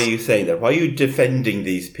in this? Why are you saying that? Why are you defending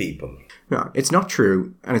these people? No, it's not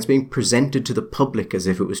true, and it's being presented to the public as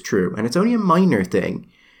if it was true, and it's only a minor thing,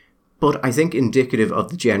 but I think indicative of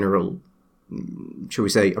the general, shall we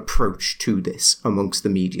say, approach to this amongst the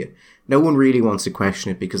media. No one really wants to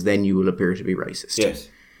question it because then you will appear to be racist. Yes,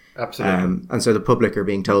 absolutely. And so the public are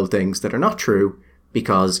being told things that are not true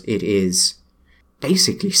because it is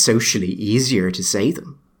basically socially easier to say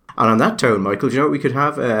them. And on that tone, Michael, do you know what we could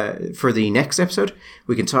have for the next episode?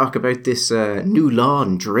 We can talk about this new law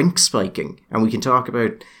on drink spiking, and we can talk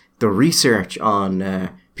about the research on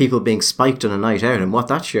people being spiked on a night out and what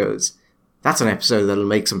that shows. That's an episode that'll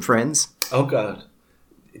make some friends. Oh, God.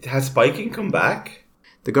 Has spiking come back?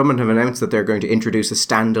 The government have announced that they're going to introduce a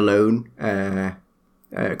standalone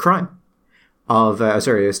crime of, a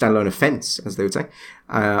standalone offence, as they would say,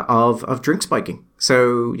 of drink spiking.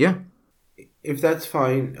 So, yeah. If that's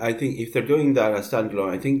fine, I think if they're doing that as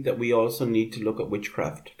standalone, I think that we also need to look at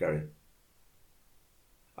witchcraft, Gary.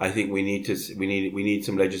 I think we need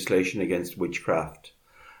some legislation against witchcraft.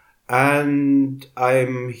 And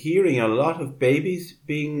I'm hearing a lot of babies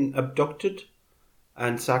being abducted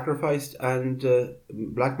and sacrificed and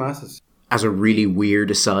black masses. As a really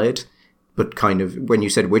weird aside, but kind of, when you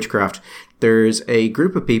said witchcraft, there's a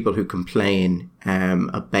group of people who complain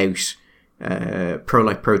about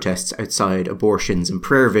pro-life protests outside abortions and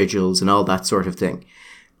prayer vigils and all that sort of thing.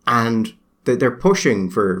 And they're pushing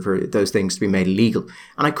for those things to be made illegal.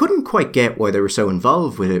 And I couldn't quite get why they were so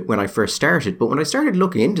involved with it when I first started. But when I started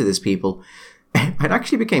looking into this, people, it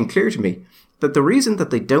actually became clear to me that the reason that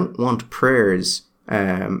they don't want prayer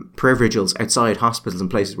vigils outside hospitals and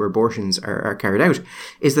places where abortions are carried out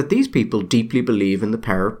is that these people deeply believe in the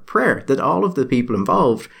power of prayer, that all of the people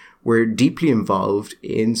involved were deeply involved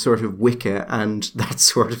in sort of Wicca and that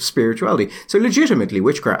sort of spirituality. So legitimately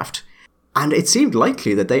witchcraft. And it seemed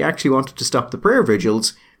likely that they actually wanted to stop the prayer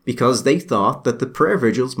vigils because they thought that the prayer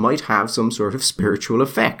vigils might have some sort of spiritual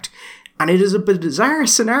effect. And it is a bizarre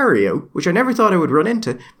scenario, which I never thought I would run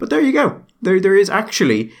into, but there you go. There is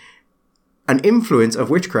actually an influence of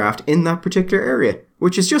witchcraft in that particular area,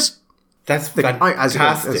 which is just... That's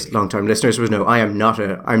fantastic. As long-time listeners would know, I'm not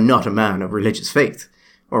a man of religious faith.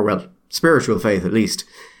 Or, well, spiritual faith, at least.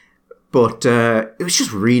 But it was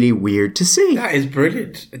just really weird to see. That is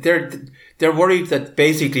brilliant. They're worried that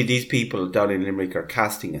basically these people down in Limerick are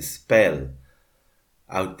casting a spell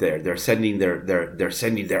out there. They're sending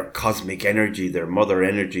their cosmic energy, their mother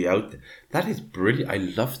energy out there. That is brilliant. I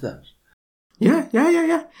love that. Yeah.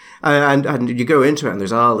 And you go into it and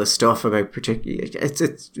there's all this stuff about particular...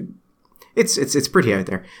 It's pretty out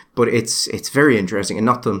there. But it's very interesting and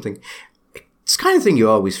not something... It's the kind of thing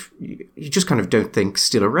you just kind of don't think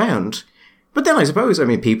still around. But then I suppose,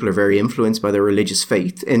 people are very influenced by their religious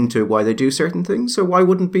faith into why they do certain things. So why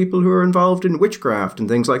wouldn't people who are involved in witchcraft and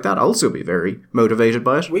things like that also be very motivated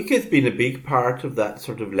by it? Wicca's been a big part of that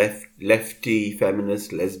sort of lefty,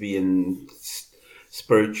 feminist, lesbian,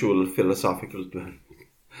 spiritual, philosophical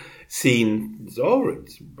seen,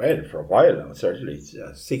 it's been for a while now, certainly,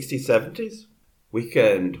 60s, 70s.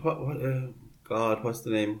 Weekend, what's the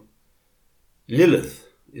name? Lilith.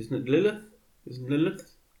 Isn't it Lilith? Isn't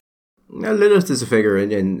Lilith? Now, Lilith is a figure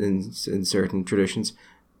in certain traditions.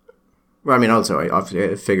 Well, I mean, also,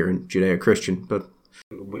 obviously, a figure in Judeo-Christian, but...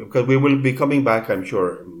 Because we will be coming back, I'm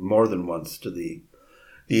sure, more than once to the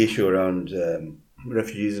issue around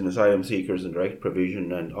refugees and asylum seekers and direct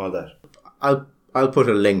provision and all that. I'll put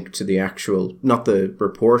a link to the actual, not the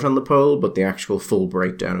report on the poll, but the actual full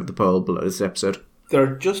breakdown of the poll below this episode. There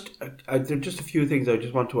are just a few things I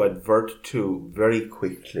just want to advert to very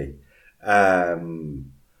quickly.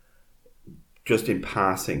 Just in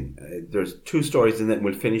passing, there's two stories, and then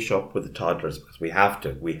we'll finish up with the toddlers, because we have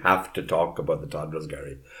to talk about the toddlers,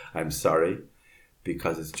 Gary. I'm sorry,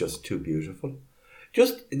 because it's just too beautiful.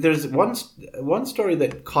 There's one story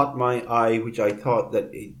that caught my eye, which I thought that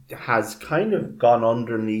it has kind of gone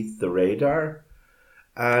underneath the radar,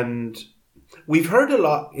 and we've heard a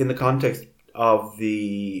lot in the context of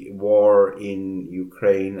the war in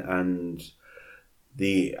Ukraine and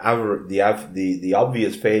the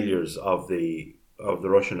obvious failures of the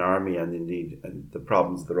Russian army, and indeed the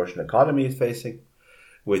problems the Russian economy is facing,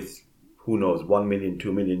 with who knows 1 million,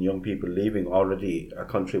 2 million young people leaving, already a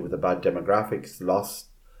country with a bad demographics, loss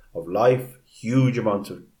of life, huge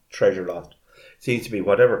amounts of treasure lost. Seems to be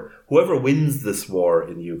whoever wins this war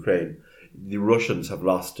in Ukraine, the Russians have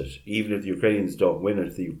lost it. Even if the Ukrainians don't win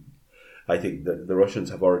it, I think that the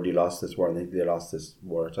Russians have already lost this war, and I think they lost this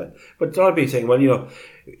war time. But I'll be saying, well,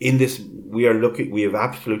 in this, we have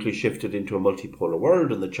absolutely shifted into a multipolar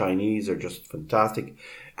world, and the Chinese are just fantastic.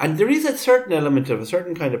 And there is a certain element of a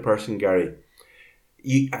certain kind of person, Gary.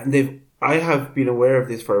 I have been aware of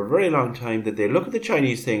this for a very long time, that they look at the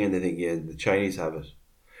Chinese thing and they think, yeah, the Chinese have it.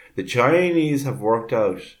 The Chinese have worked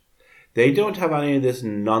out. They don't have any of this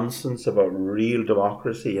nonsense about real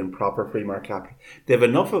democracy and proper free market capital.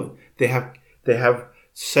 They have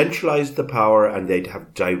centralized the power, and they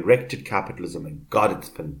have directed capitalism, and God, it's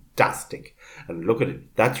fantastic. And look at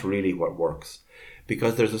it, that's really what works.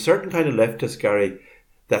 Because there's a certain kind of leftist, Gary,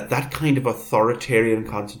 that kind of authoritarian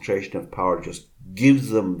concentration of power just gives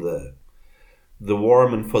them the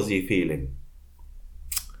warm and fuzzy feeling.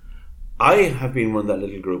 I have been one of that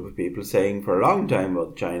little group of people saying for a long time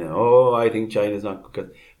about China, I think China's not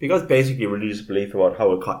good. Because basically religious belief about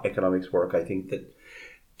how economics work, I think that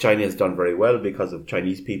China has done very well because of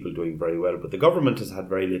Chinese people doing very well. But the government has had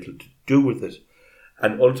very little to do with it.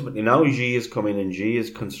 And ultimately now Xi is coming, and Xi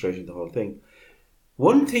is concentrating the whole thing.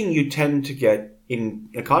 One thing you tend to get in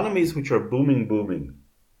economies which are booming,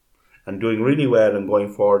 and doing really well and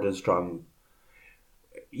going forward and strong,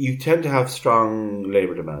 you tend to have strong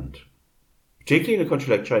labour demand. Particularly in a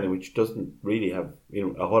country like China, which doesn't really have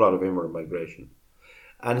a whole lot of immigrant migration.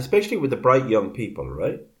 And especially with the bright young people,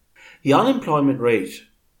 right? The unemployment rate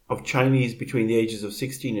of Chinese between the ages of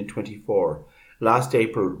 16 and 24 last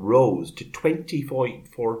April rose to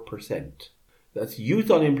 20.4%. That's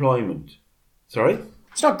youth unemployment. Sorry?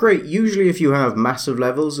 It's not great. Usually if you have massive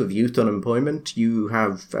levels of youth unemployment, you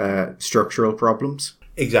have structural problems.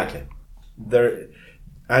 Exactly. There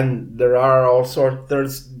are all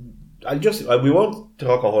sorts... we won't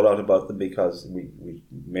talk a whole lot about them, because we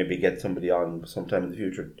maybe get somebody on sometime in the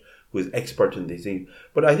future who is expert in these things.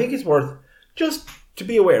 But I think it's worth just to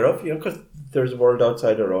be aware of, because there's a world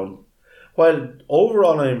outside our own. While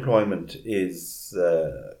overall unemployment is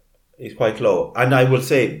quite low, and I will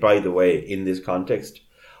say, by the way, in this context,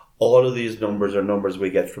 all of these numbers are numbers we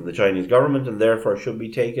get from the Chinese government, and therefore should be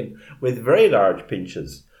taken with very large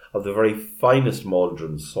pinches of the very finest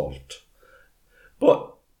Maldron salt. But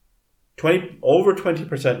over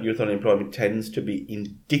 20% youth unemployment tends to be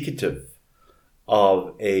indicative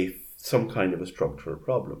of some kind of a structural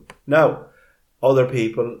problem. Now, other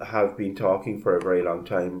people have been talking for a very long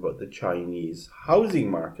time about the Chinese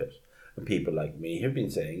housing market. And people like me have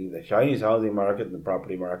been saying the Chinese housing market and the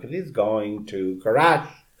property market is going to crash.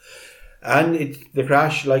 And the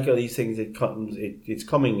crash, like all these things, it's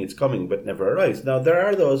coming, but never arrives. Now, there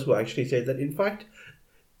are those who actually say that, in fact,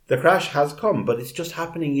 the crash has come, but it's just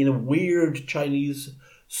happening in a weird Chinese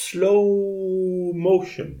slow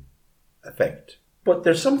motion effect. But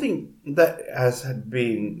there's something that's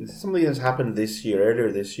happened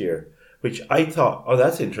earlier this year, which I thought,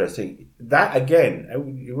 that's interesting. That, again,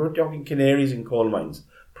 we're talking canaries in coal mines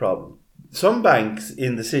problem. Some banks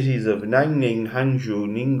in the cities of Nanning, Hangzhou,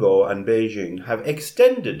 Ningbo and Beijing have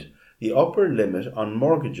extended the upper limit on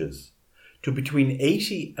mortgages to between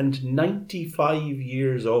 80 and 95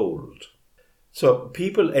 years old. So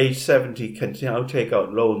people aged 70 can now take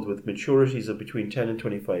out loans with maturities of between 10 and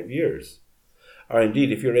 25 years. or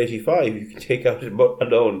indeed if you're 85, you can take out a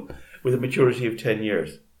loan with a maturity of 10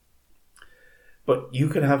 years. But you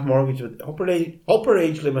can have mortgage with upper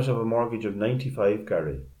age limit of a mortgage of 95,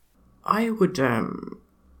 Gary. I'd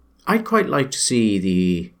quite like to see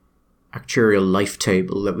the actuarial life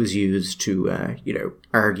table that was used to,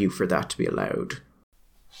 argue for that to be allowed.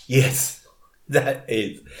 Yes, that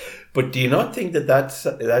is. But do you not think that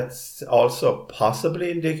that's also possibly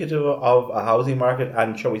indicative of a housing market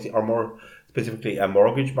and, shall we say, or more specifically, a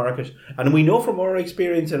mortgage market? And we know from our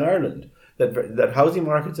experience in Ireland that housing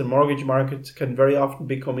markets and mortgage markets can very often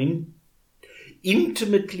become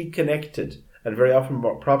intimately connected, and very often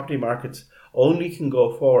property markets only can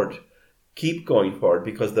keep going forward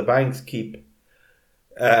because the banks keep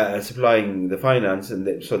supplying the finance,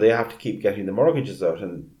 and so they have to keep getting the mortgages out.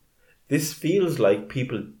 And this feels like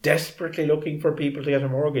people desperately looking for people to get a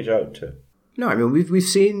mortgage out to. No, I mean we've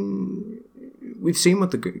seen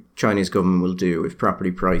what the Chinese government will do if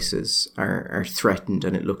property prices are threatened,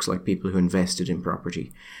 and it looks like people who invested in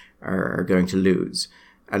property are going to lose,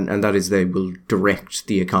 and that is they will direct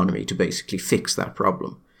the economy to basically fix that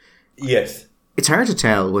problem. Yes. It's hard to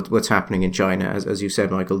tell what's happening in China. As you said,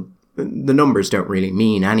 Michael, the numbers don't really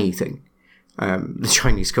mean anything. The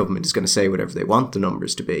Chinese government is going to say whatever they want the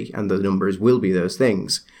numbers to be, and the numbers will be those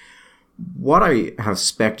things. What I have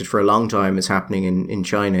suspected for a long time is happening in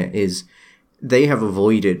China is they have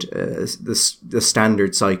avoided the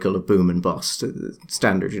standard cycle of boom and bust, the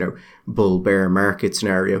standard, bull bear market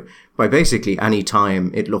scenario, by basically any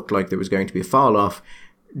time it looked like there was going to be a fall off,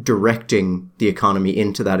 directing the economy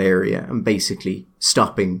into that area and basically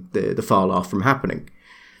stopping the fall off from happening.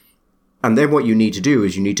 And then what you need to do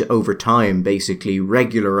is you need to, over time, basically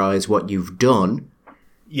regularize what you've done.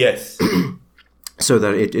 Yes. So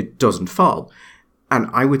that it doesn't fall. And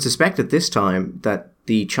I would suspect at this time that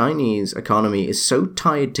the Chinese economy is so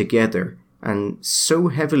tied together and so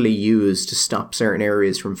heavily used to stop certain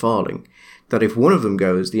areas from falling that if one of them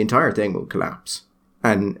goes, the entire thing will collapse.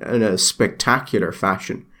 And in a spectacular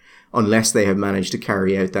fashion, unless they have managed to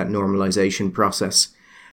carry out that normalization process.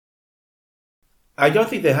 I don't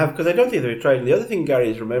think they have, because I don't think they've tried. And the other thing, Gary,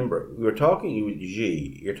 is remember, we were talking with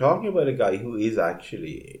Xi. You're talking about a guy who is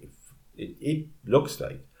actually, it looks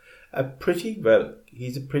like,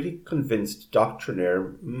 he's a pretty convinced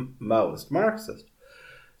doctrinaire Maoist Marxist.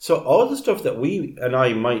 So all the stuff that you and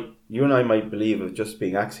I might believe of just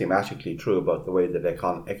being axiomatically true about the way that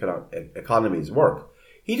economies work,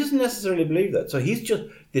 he doesn't necessarily believe that. So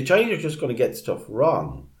the Chinese are just going to get stuff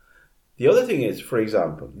wrong. The other thing is, for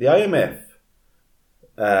example, the IMF,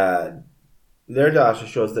 their data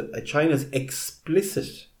shows that China's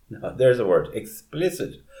explicit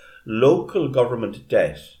local government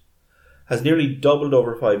debt has nearly doubled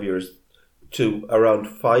over 5 years to around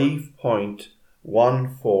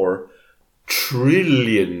 $5.14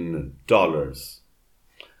 trillion.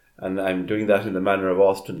 And I'm doing that in the manner of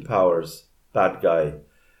Austin Powers, bad guy.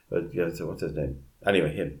 So what's his name?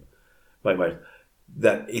 Anyway, him.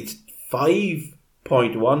 That it's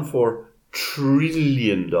 $5.14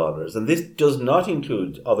 trillion. And this does not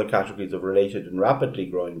include other categories of related and rapidly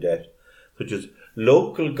growing debt, such as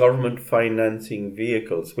local government financing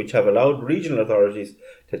vehicles, which have allowed regional authorities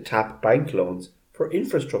to tap bank loans for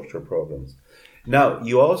infrastructure programs. Now,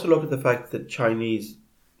 you also look at the fact that Chinese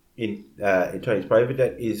private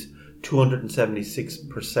debt is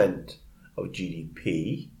 276% of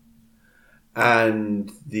GDP,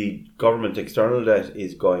 and the government external debt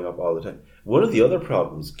is going up all the time. One of the other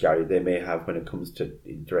problems, Gary, they may have when it comes to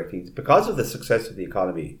directing, because of the success of the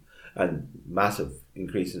economy and massive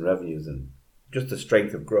increase in revenues and just the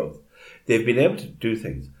strength of growth, they've been able to do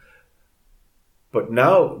things. But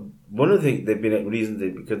now, one of the things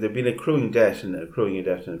because they've been accruing debt and accruing a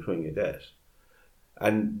debt and accruing a debt.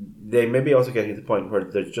 And they may be also getting to the point where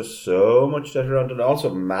there's just so much debt around, and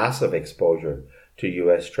also massive exposure to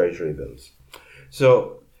US Treasury bills.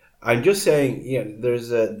 So I'm just saying, there's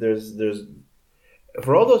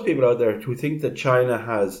for all those people out there who think that China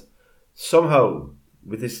has somehow,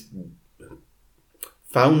 with this,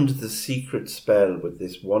 found the secret spell with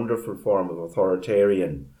this wonderful form of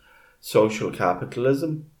authoritarian social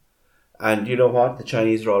capitalism, and you know what, the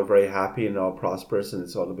Chinese are all very happy and all prosperous and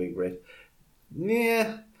it's all being great.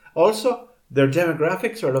 Yeah. Also, their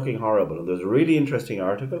demographics are looking horrible. And there's a really interesting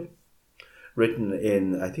article written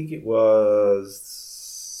in, I think it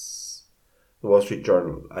was the Wall Street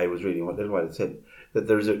Journal. I was reading what it said, that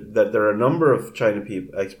there are a number of China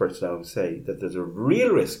experts now who say that there's a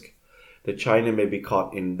real risk that China may be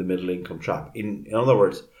caught in the middle income trap. In other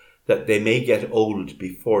words, that they may get old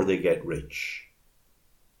before they get rich.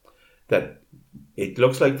 That it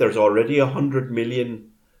looks like there's already 100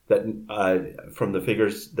 million that from the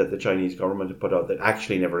figures that the Chinese government have put out that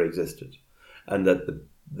actually never existed, and that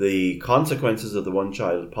the consequences of the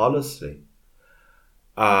one-child policy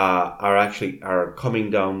are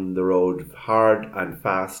coming down the road hard and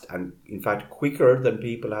fast, and in fact quicker than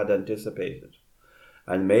people had anticipated,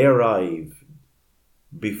 and may arrive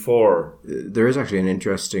before. There is actually an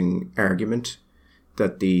interesting argument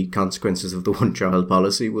that the consequences of the one-child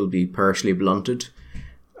policy will be partially blunted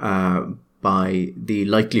by the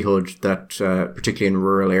likelihood that, particularly in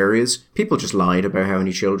rural areas, people just lied about how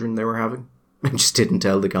many children they were having and just didn't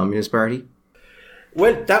tell the Communist Party.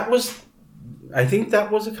 Well, I think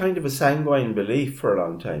that was a kind of a sanguine belief for a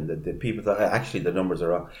long time, that the people thought actually the numbers are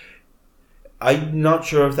wrong. I'm not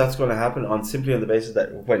sure if that's going to happen simply on the basis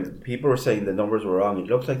that when people were saying the numbers were wrong, it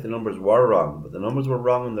looked like the numbers were wrong, but the numbers were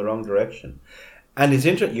wrong in the wrong direction. And it's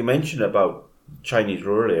interesting, you mentioned about Chinese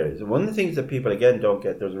rural areas. And one of the things that people, again, don't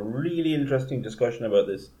get, there's a really interesting discussion about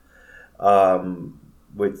this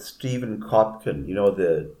with Stephen Kotkin,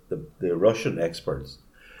 the Russian experts,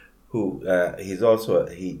 who he's also,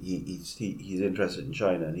 he's interested in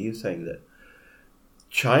China. And he's saying that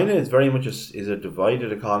China is very much is a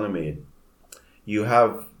divided economy. You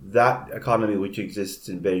have that economy which exists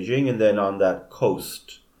in Beijing, and then on that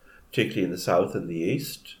coast, particularly in the south and the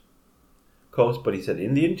east coast, but he said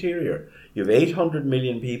in the interior, you have 800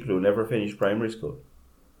 million people who never finished primary school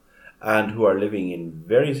and who are living in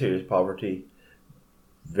very serious poverty,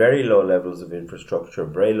 very low levels of infrastructure,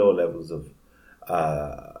 very low levels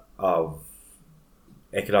of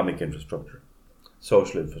economic infrastructure,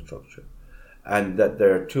 social infrastructure, and that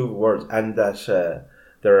there are two words, and that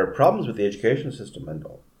there are problems with the education system and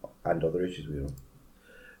other issues we know.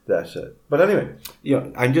 But anyway,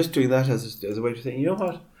 I'm just doing that as a way to say, you know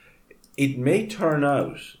what? It may turn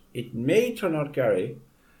out, Gary,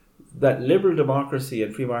 that liberal democracy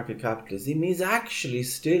and free market capitalism is actually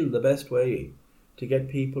still the best way to get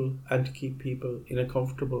people and to keep people in a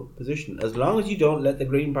comfortable position, as long as you don't let the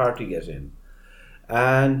Green Party get in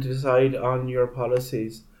and decide on your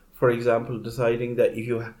policies. For example, deciding that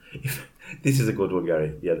if this is a good one,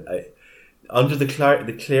 Gary. Under the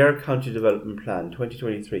Clare County Development Plan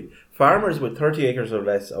 2023, farmers with 30 acres or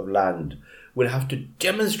less of land will have to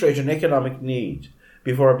demonstrate an economic need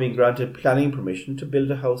before being granted planning permission to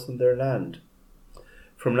build a house on their land.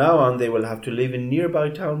 From now on, they will have to live in nearby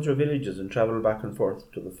towns or villages and travel back and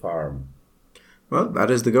forth to the farm. Well,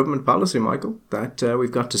 that is the government policy, Michael, that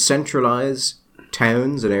we've got to centralise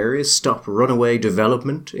towns and areas, stop runaway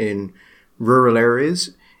development in rural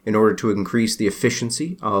areas in order to increase the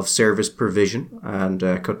efficiency of service provision and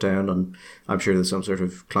cut down on, I'm sure there's some sort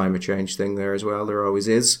of climate change thing there as well, there always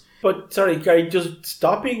is. But, sorry, Gary, just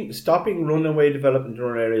stopping runaway development in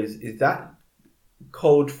rural areas, is that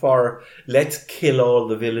code for let's kill all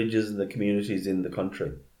the villages and the communities in the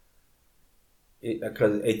country?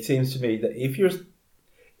 Because it seems to me that if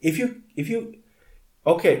you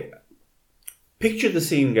okay, picture the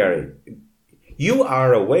scene, Gary. You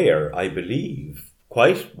are aware, I believe,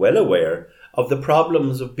 quite well aware of the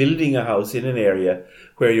problems of building a house in an area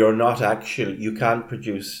where you can't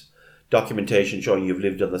produce documentation showing you've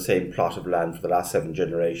lived on the same plot of land for the last 7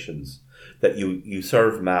 generations, that you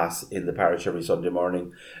serve mass in the parish every Sunday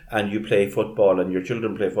morning, and you play football, and your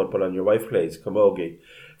children play football, and your wife plays camogie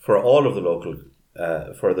for all of the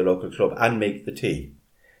local club, and make the tea.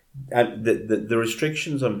 And the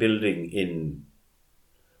restrictions on building in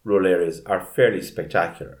rural areas are fairly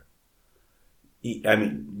spectacular. I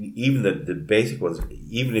mean, even the basic ones,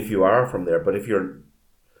 even if you are from there, but if you're,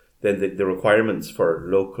 then the requirements for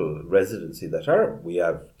local residency we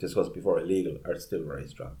have discussed before, illegal, are still very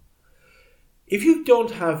strong. If you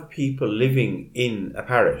don't have people living in a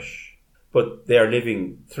parish, but they are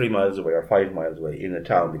living 3 miles away or 5 miles away in a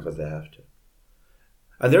town because they have to,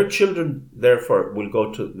 and their children, therefore, will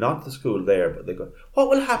go to, not the school there, but they go, what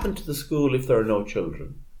will happen to the school if there are no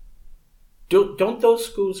children? Don't those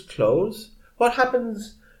schools close? What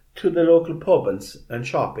happens to the local pub and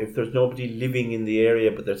shop if there's nobody living in the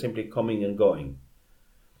area but they're simply coming and going?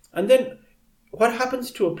 And then what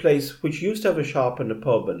happens to a place which used to have a shop and a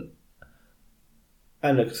pub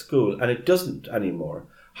and a school, and it doesn't anymore?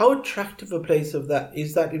 How attractive a place of that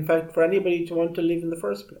is that, in fact, for anybody to want to live in the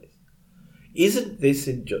first place? Isn't this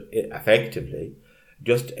effectively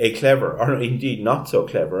just a clever, or indeed not so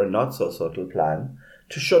clever and not so subtle plan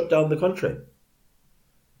to shut down the country?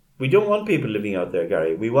 We don't want people living out there,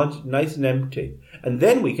 Gary. We want it nice and empty. And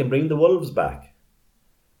then we can bring the wolves back.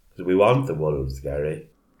 Because we want the wolves, Gary.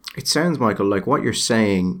 It sounds, Michael, like what you're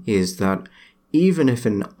saying is that even if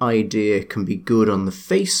an idea can be good on the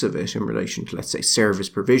face of it in relation to, let's say, service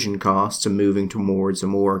provision costs and moving towards a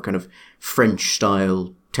more kind of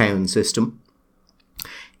French-style town system.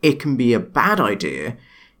 It can be a bad idea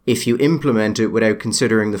if you implement it without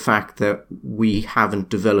considering the fact that we haven't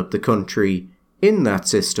developed the country in that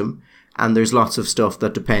system, and there's lots of stuff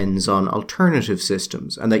that depends on alternative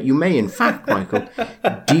systems, and that you may, in fact, Michael,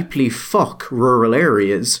 deeply fuck rural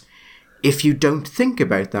areas if you don't think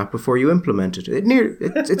about that before you implement it.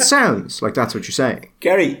 It sounds like that's what you're saying.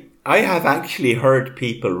 Gary, I have actually heard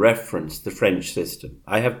people reference the French system.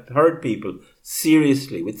 I have heard people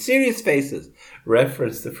seriously, with serious faces,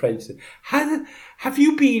 reference the French system. Have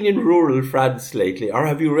you been in rural France lately, or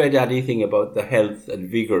have you read anything about the health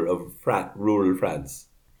and vigour of rural France?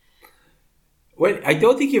 Well, I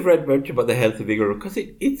don't think you've read much about the health and vigour, because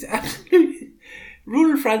it's absolutely...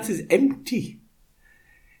 Rural France is empty.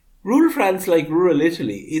 Rural France, like rural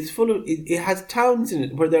Italy, is full of... It has towns in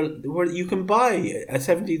it where you can buy a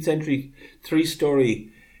 17th century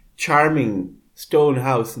 3-storey charming stone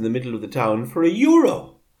house in the middle of the town for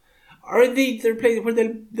 €1. Or indeed, they're places where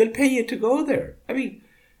they'll pay you to go there. I mean,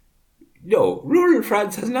 no, rural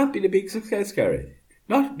France has not been a big success, Gary.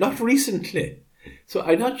 Not recently. So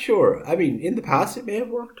I'm not sure. I mean, in the past it may have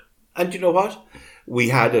worked. And you know what? We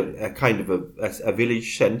had a kind of a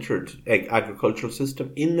village-centred agricultural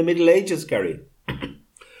system in the Middle Ages, Gary.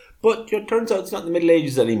 But it turns out it's not the Middle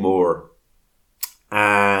Ages anymore.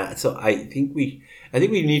 So I think we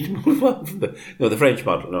need to move on from the French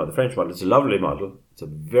model. No, the French model is a lovely model. It's a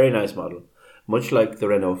very nice model, much like the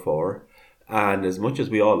Renault 4. And as much as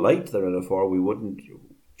we all liked the Renault 4, we wouldn't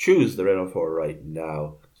choose the Renault 4 right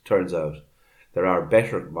now. It turns out there are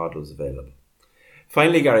better models available.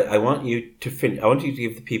 Finally, Gary, I want you to I want you to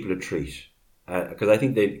give the people a treat, because I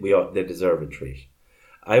think they deserve a treat.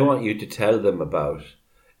 I want you to tell them about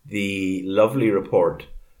the lovely report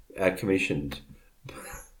commissioned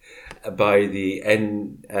by the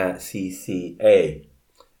NCCA,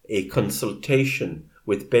 a consultation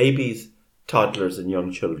with babies, toddlers and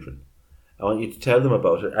young children. I want you to tell them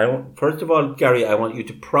about it. First of all, Gary, I want you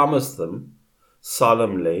to promise them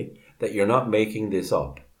solemnly that you're not making this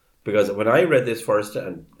up. Because when I read this first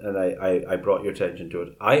and I brought your attention to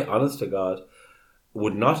it, I, honest to God,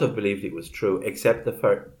 would not have believed it was true, except the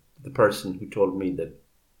person who told me that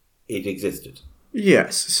it existed.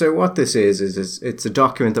 Yes, so what this is it's a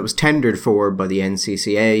document that was tendered for by the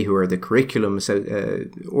NCCA, who are the curriculum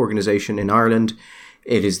organisation in Ireland.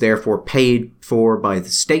 It is therefore paid for by the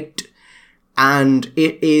state, and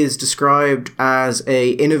it is described as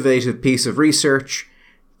an innovative piece of research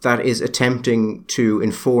that is attempting to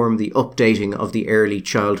inform the updating of the early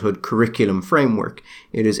childhood curriculum framework.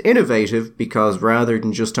 It is innovative because rather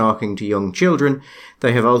than just talking to young children,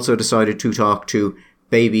 they have also decided to talk to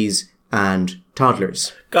babies and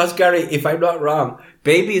toddlers. Because, Gary, if I'm not wrong,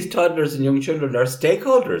 babies, toddlers and young children are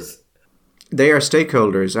stakeholders. They are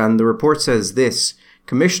stakeholders, and the report says this: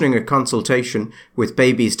 commissioning a consultation with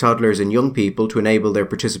babies, toddlers and young people to enable their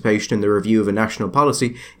participation in the review of a national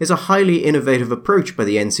policy is a highly innovative approach by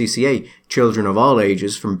the NCCA. Children of all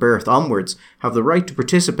ages, from birth onwards, have the right to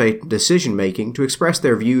participate in decision-making, to express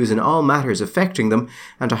their views in all matters affecting them,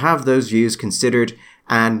 and to have those views considered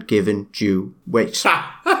and given due weight.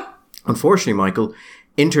 Unfortunately, Michael,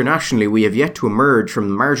 internationally, we have yet to emerge from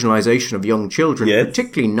the marginalisation of young children, yes,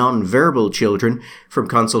 particularly non-verbal children, from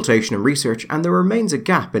consultation and research, and there remains a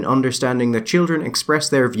gap in understanding that children express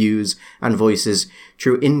their views and voices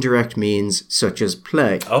through indirect means such as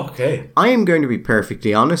play. Okay. I am going to be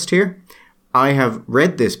perfectly honest here. I have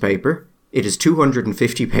read this paper. It is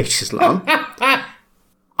 250 pages long.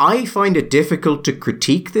 I find it difficult to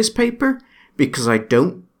critique this paper because I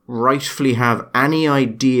don't rightfully have any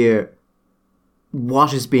idea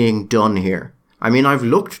what is being done here. I mean, I've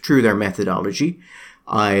looked through their methodology.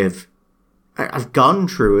 I've gone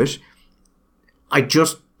through it. I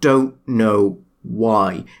just don't know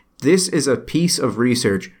why. This is a piece of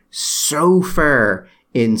research so far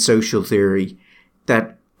in social theory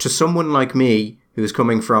that to someone like me, who's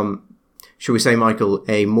coming from, shall we say, Michael,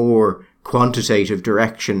 a more quantitative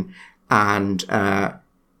direction and,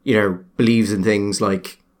 believes in things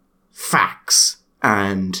like facts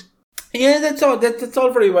and... Yeah, that's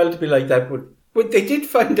all very well to be like that, but they did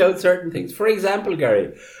find out certain things. For example,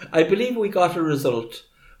 Gary, I believe we got a result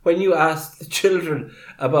when you asked the children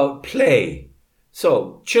about play.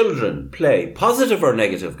 So, children, play, positive or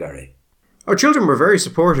negative, Gary? Our children were very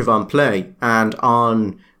supportive on play and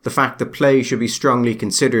on the fact that play should be strongly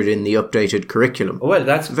considered in the updated curriculum. Well,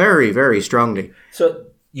 that's... Very, very strongly. So,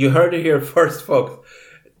 you heard it here first, folks.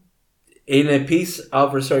 in a piece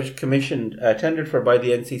of research commissioned, tendered for by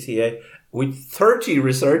the NCCA, with 30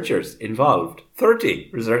 researchers involved.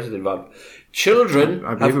 30 researchers involved. Children...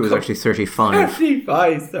 I believe it was actually 35.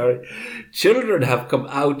 35, sorry. Children have come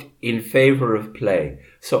out in favour of play.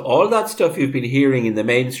 So all that stuff you've been hearing in the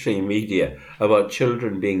mainstream media about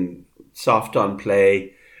children being soft on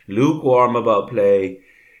play, lukewarm about play,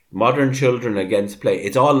 modern children against play,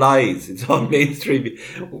 it's all lies. It's all mainstream.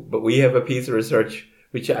 But we have a piece of research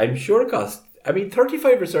which I'm sure cost...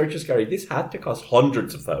 35 researchers, Gary, this had to cost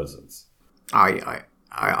hundreds of thousands. I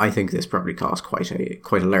think this probably cost quite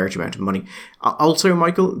a large amount of money. Also,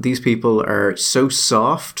 Michael, these people are so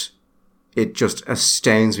soft, it just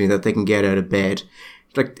astounds me that they can get out of bed.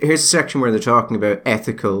 Like, here's a section where they're talking about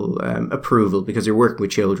ethical approval, because you're working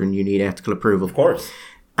with children, you need ethical approval. Of course.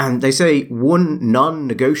 And they say one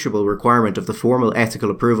non-negotiable requirement of the formal ethical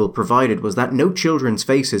approval provided was that no children's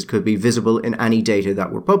faces could be visible in any data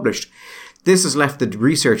that were published. This has left the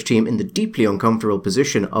research team in the deeply uncomfortable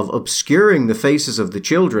position of obscuring the faces of the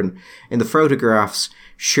children in the photographs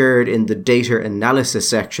shared in the data analysis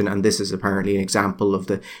section, and this is apparently an example of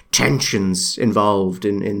the tensions involved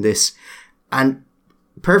in this. And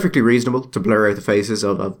perfectly reasonable to blur out the faces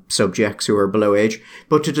of subjects who are below age,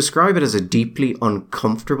 but to describe it as a deeply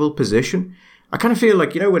uncomfortable position, I kind of feel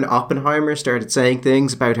like, when Oppenheimer started saying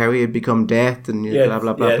things about how he had become death and blah,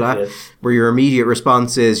 blah, blah, blah, where your immediate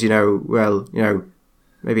response is,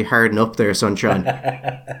 maybe harden up there, sunshine.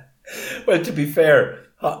 Well, to be fair,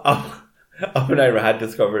 Oppenheimer had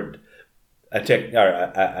discovered not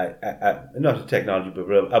a technology,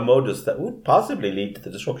 but a modus that would possibly lead to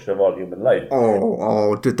the destruction of all human life.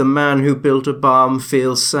 Oh, did the man who built a bomb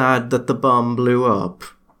feel sad that the bomb blew up?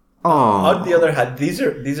 Oh. On the other hand, these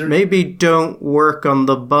are maybe don't work on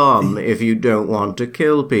the bomb if you don't want to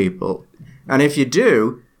kill people. And if you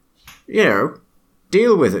do,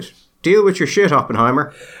 deal with it. Deal with your shit,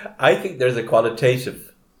 Oppenheimer. I think there's a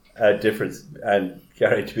qualitative difference, and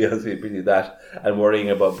Gary, to be honest with you, that and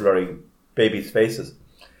worrying about blurring babies' faces.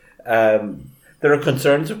 There are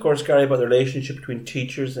concerns, of course, Gary, about the relationship between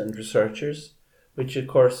teachers and researchers, which, of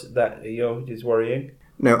course, that is worrying.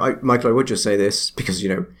 Now, Michael, I would just say this because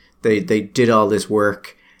they did all this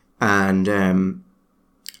work, and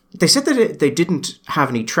they said that they didn't have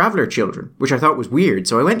any traveller children, which I thought was weird.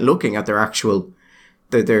 So I went looking at their actual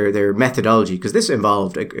their methodology, because this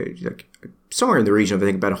involved like somewhere in the region of, I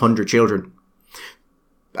think, about 100 children.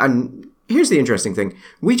 And here's the interesting thing.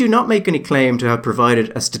 We do not make any claim to have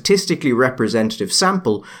provided a statistically representative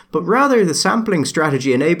sample, but rather the sampling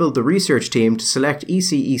strategy enabled the research team to select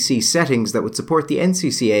ECEC settings that would support the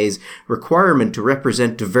NCCA's requirement to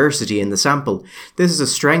represent diversity in the sample. This is a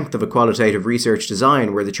strength of a qualitative research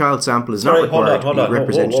design where the child sample is not required to be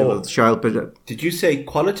representative of the child. Did you say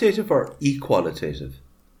qualitative or equalitative?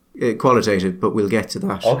 Qualitative, but we'll get to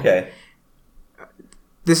that. Okay.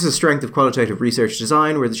 This is a strength of qualitative research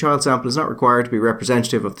design where the child sample is not required to be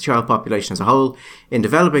representative of the child population as a whole. In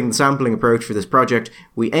developing the sampling approach for this project,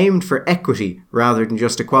 we aimed for equity rather than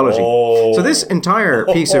just equality. So this entire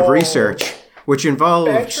piece of research, which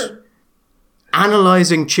involved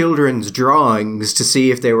analysing children's drawings to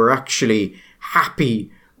see if they were actually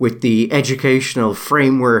happy with the educational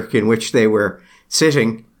framework in which they were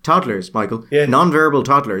sitting, toddlers, Michael, non-verbal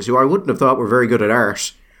toddlers, who I wouldn't have thought were very good at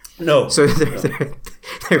art. No. So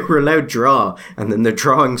they were allowed to draw, and then their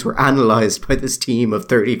drawings were analysed by this team of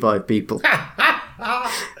 35 people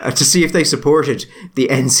to see if they supported the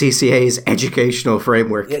NCCA's educational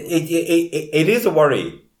framework. It is a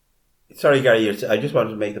worry. Sorry, Gary, I just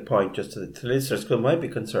wanted to make the point just to the listeners who might be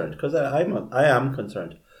concerned, because I am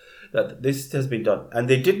concerned that this has been done. And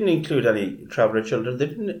they didn't include any traveller children. They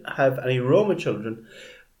didn't have any Roma children.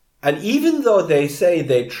 And even though they say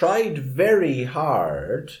they tried very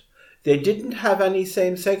hard, they didn't have any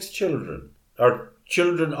same-sex children or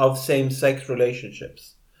children of same-sex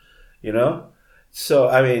relationships, So,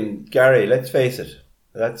 Gary, let's face it.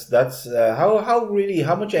 That's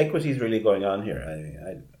how much equity is really going on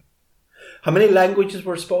here? How many languages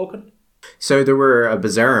were spoken? So there were a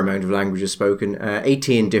bizarre amount of languages spoken,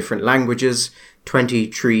 18 different languages,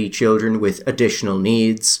 23 children with additional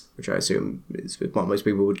needs, which I assume is what most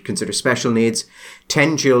people would consider special needs,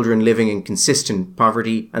 10 children living in consistent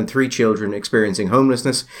poverty, and 3 children experiencing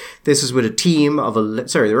homelessness. This is with a team of,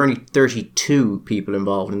 there were only 32 people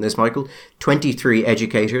involved in this, Michael, 23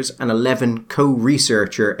 educators and 11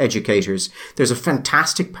 co-researcher educators. There's a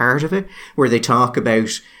fantastic part of it where they talk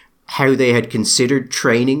about how they had considered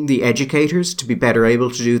training the educators to be better able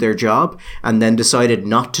to do their job and then decided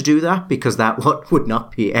not to do that because that would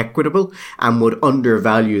not be equitable and would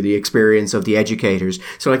undervalue the experience of the educators.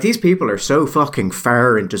 So like these people are so fucking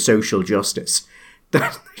far into social justice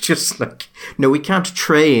that just like, no, we can't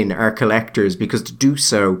train our collectors because to do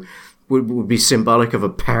so would be symbolic of a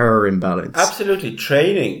power imbalance. Absolutely.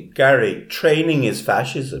 Training, Gary, training is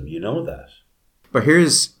fascism. You know that. But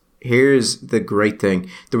here's the great thing.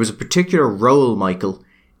 There was a particular role, Michael,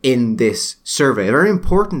 in this survey, a very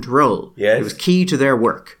important role. Yes. It was key to their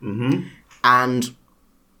work. Mm-hmm. And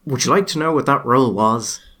would you like to know what that role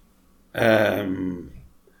was? I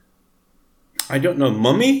don't know.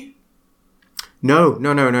 Mummy? No.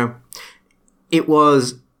 It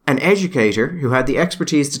was an educator who had the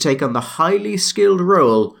expertise to take on the highly skilled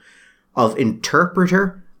role of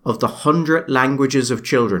interpreter of the 100 languages of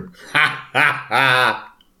children.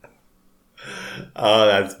 Oh,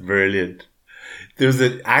 that's brilliant. There's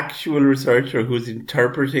an actual researcher who's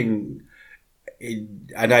interpreting,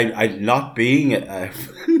 and I'm not being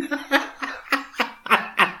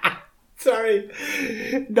sorry,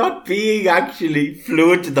 not being actually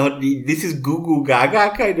fluent. This is goo goo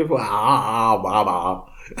gaga kind of.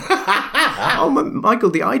 Oh, Michael,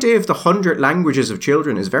 the idea of the 100 languages of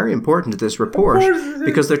children is very important to this report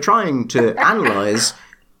because they're trying to analyse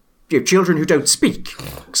children who don't speak.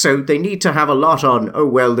 So they need to have a lot on,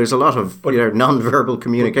 there's a lot of non-verbal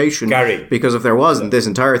communication. Gary. Because if there wasn't, this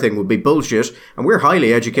entire thing would be bullshit. And we're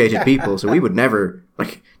highly educated people, so we would never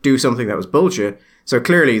do something that was bullshit. So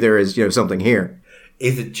clearly there is something here.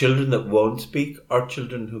 Is it children that won't speak or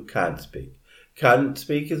children who can't speak? Can't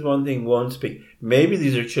speak is one thing, won't speak. Maybe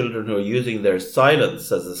these are children who are using their silence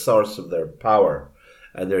as a source of their power.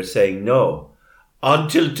 And they're saying, no,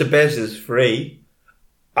 until Tibet is free,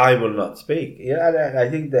 I will not speak. Yeah, I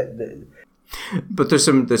think that. But there's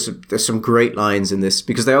some great lines in this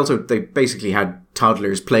because they basically had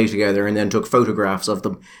toddlers play together and then took photographs of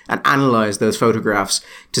them and analysed those photographs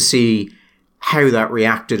to see how that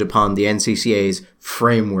reacted upon the NCCA's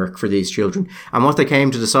framework for these children. And what they came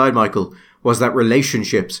to decide, Michael, was that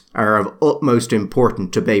relationships are of utmost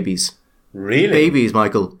importance to babies. Really? Babies,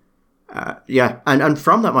 Michael. Yeah. And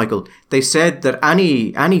from that, Michael, they said that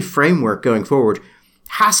any framework going forward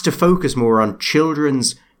has to focus more on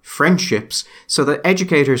children's friendships so that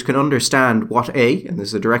educators can understand what and this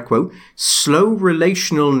is a direct quote, slow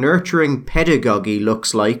relational nurturing pedagogy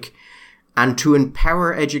looks like and to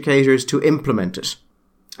empower educators to implement it.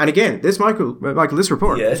 And again, this this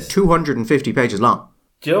report is 250 pages long.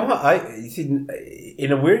 Do you know what?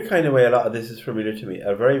 In a weird kind of way, a lot of this is familiar to me.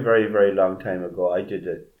 A very, very, very long time ago, I did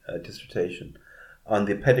a dissertation on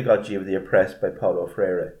the pedagogy of the oppressed by Paulo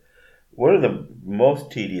Freire. One of the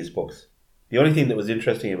most tedious books. The only thing that was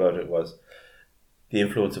interesting about it was the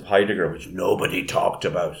influence of Heidegger, which nobody talked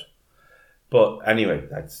about. But anyway,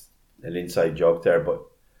 that's an inside joke there. But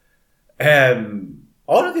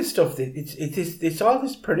all of this stuff, it's all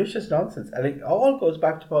this pernicious nonsense. And it all goes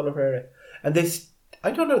back to Paulo Freire. And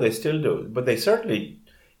I don't know if they still do it, but they certainly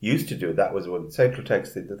used to do it. That was one central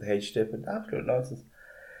text, the H-dip, and absolute nonsense.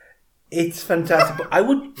 It's fantastic.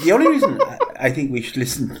 But the only reason I think we should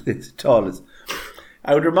listen to this at all is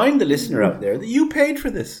I would remind the listener out there that you paid for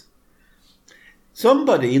this.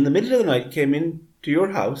 Somebody in the middle of the night came in to your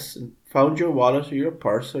house and found your wallet or your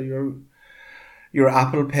purse or your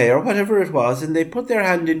Apple Pay or whatever it was, and they put their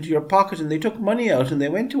hand into your pocket and they took money out and they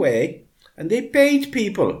went away and they paid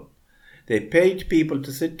people. They paid people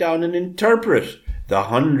to sit down and interpret the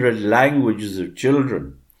 100 languages of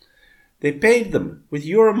children. They paid them with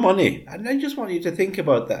your money. And I just want you to think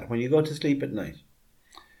about that when you go to sleep at night.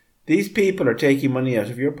 These people are taking money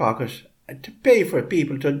out of your pocket to pay for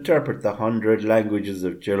people to interpret the 100 languages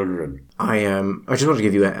of children. I just want to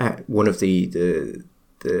give you one of the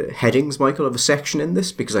headings, Michael, of a section in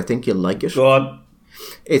this because I think you'll like it. Go on.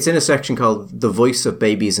 It's in a section called The Voice of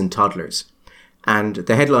Babies and Toddlers. And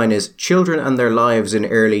the headline is Children and Their Lives in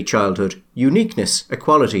Early Childhood. Uniqueness,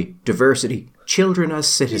 Equality, Diversity. Children as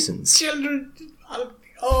Citizens. Children.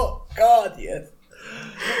 Oh, God, yes.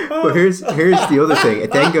 But here's the other thing.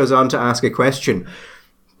 It then goes on to ask a question.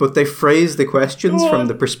 But they phrase the questions from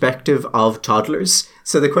the perspective of toddlers.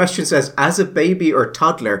 So the question says, as a baby or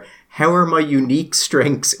toddler, how are my unique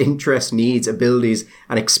strengths, interests, needs, abilities,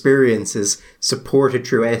 and experiences supported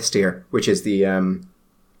through STIR, which is the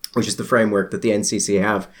framework that the NCC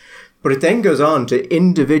have. But it then goes on to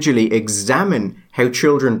individually examine how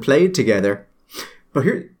children played together. But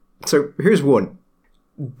here's one.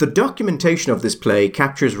 The documentation of this play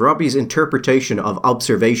captures Robbie's interpretation of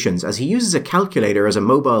observations as he uses a calculator as a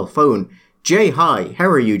mobile phone Jay, hi, how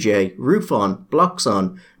are you, Jay? Roof on, blocks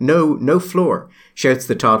on, no floor, shouts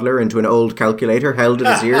the toddler into an old calculator held in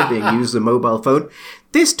his ear being used as a mobile phone.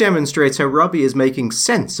 This demonstrates how Robbie is making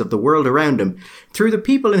sense of the world around him through the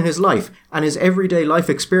people in his life and his everyday life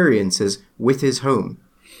experiences with his home.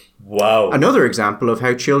 Wow. Another example of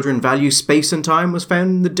how children value space and time was found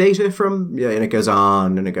in the data from, and it goes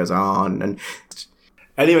on and it goes on. And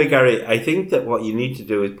anyway, Gary, I think that what you need to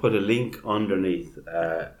do is put a link underneath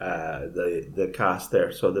the cast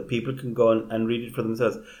there so that people can go and read it for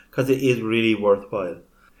themselves, because it is really worthwhile.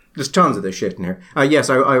 There's tons of this shit in here.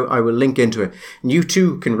 Yes, I will link into it. And you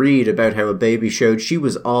too can read about how a baby showed she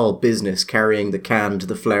was all business carrying the can to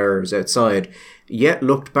the flowers outside, yet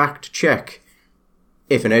looked back to check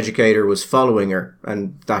if an educator was following her,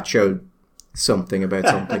 and that showed something about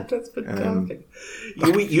something. That's fantastic.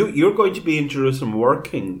 You're going to be in Jerusalem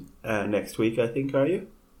working next week, I think, are you?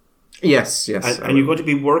 Yes. And you're going to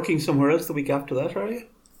be working somewhere else the week after that, are you?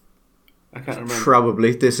 I can't remember.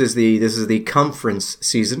 Probably. This is the conference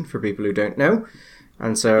season for people who don't know,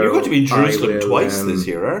 and so you're going to be in Jerusalem twice this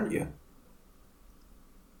year, aren't you?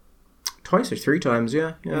 Twice or three times,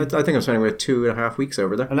 yeah. I think I'm spending about 2.5 weeks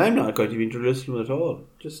over there. And I'm not going to be in Jerusalem at all.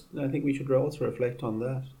 I think we should also reflect on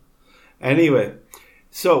that. Anyway,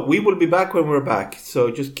 so we will be back when we're back.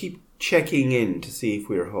 So just keep checking in to see if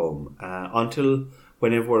we're home. Until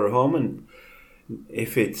whenever we're home, and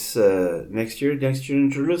if it's next year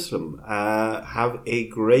in Jerusalem. Have a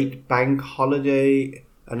great bank holiday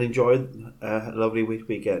and enjoy a lovely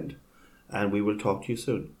weekend. And we will talk to you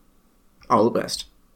soon. All the best.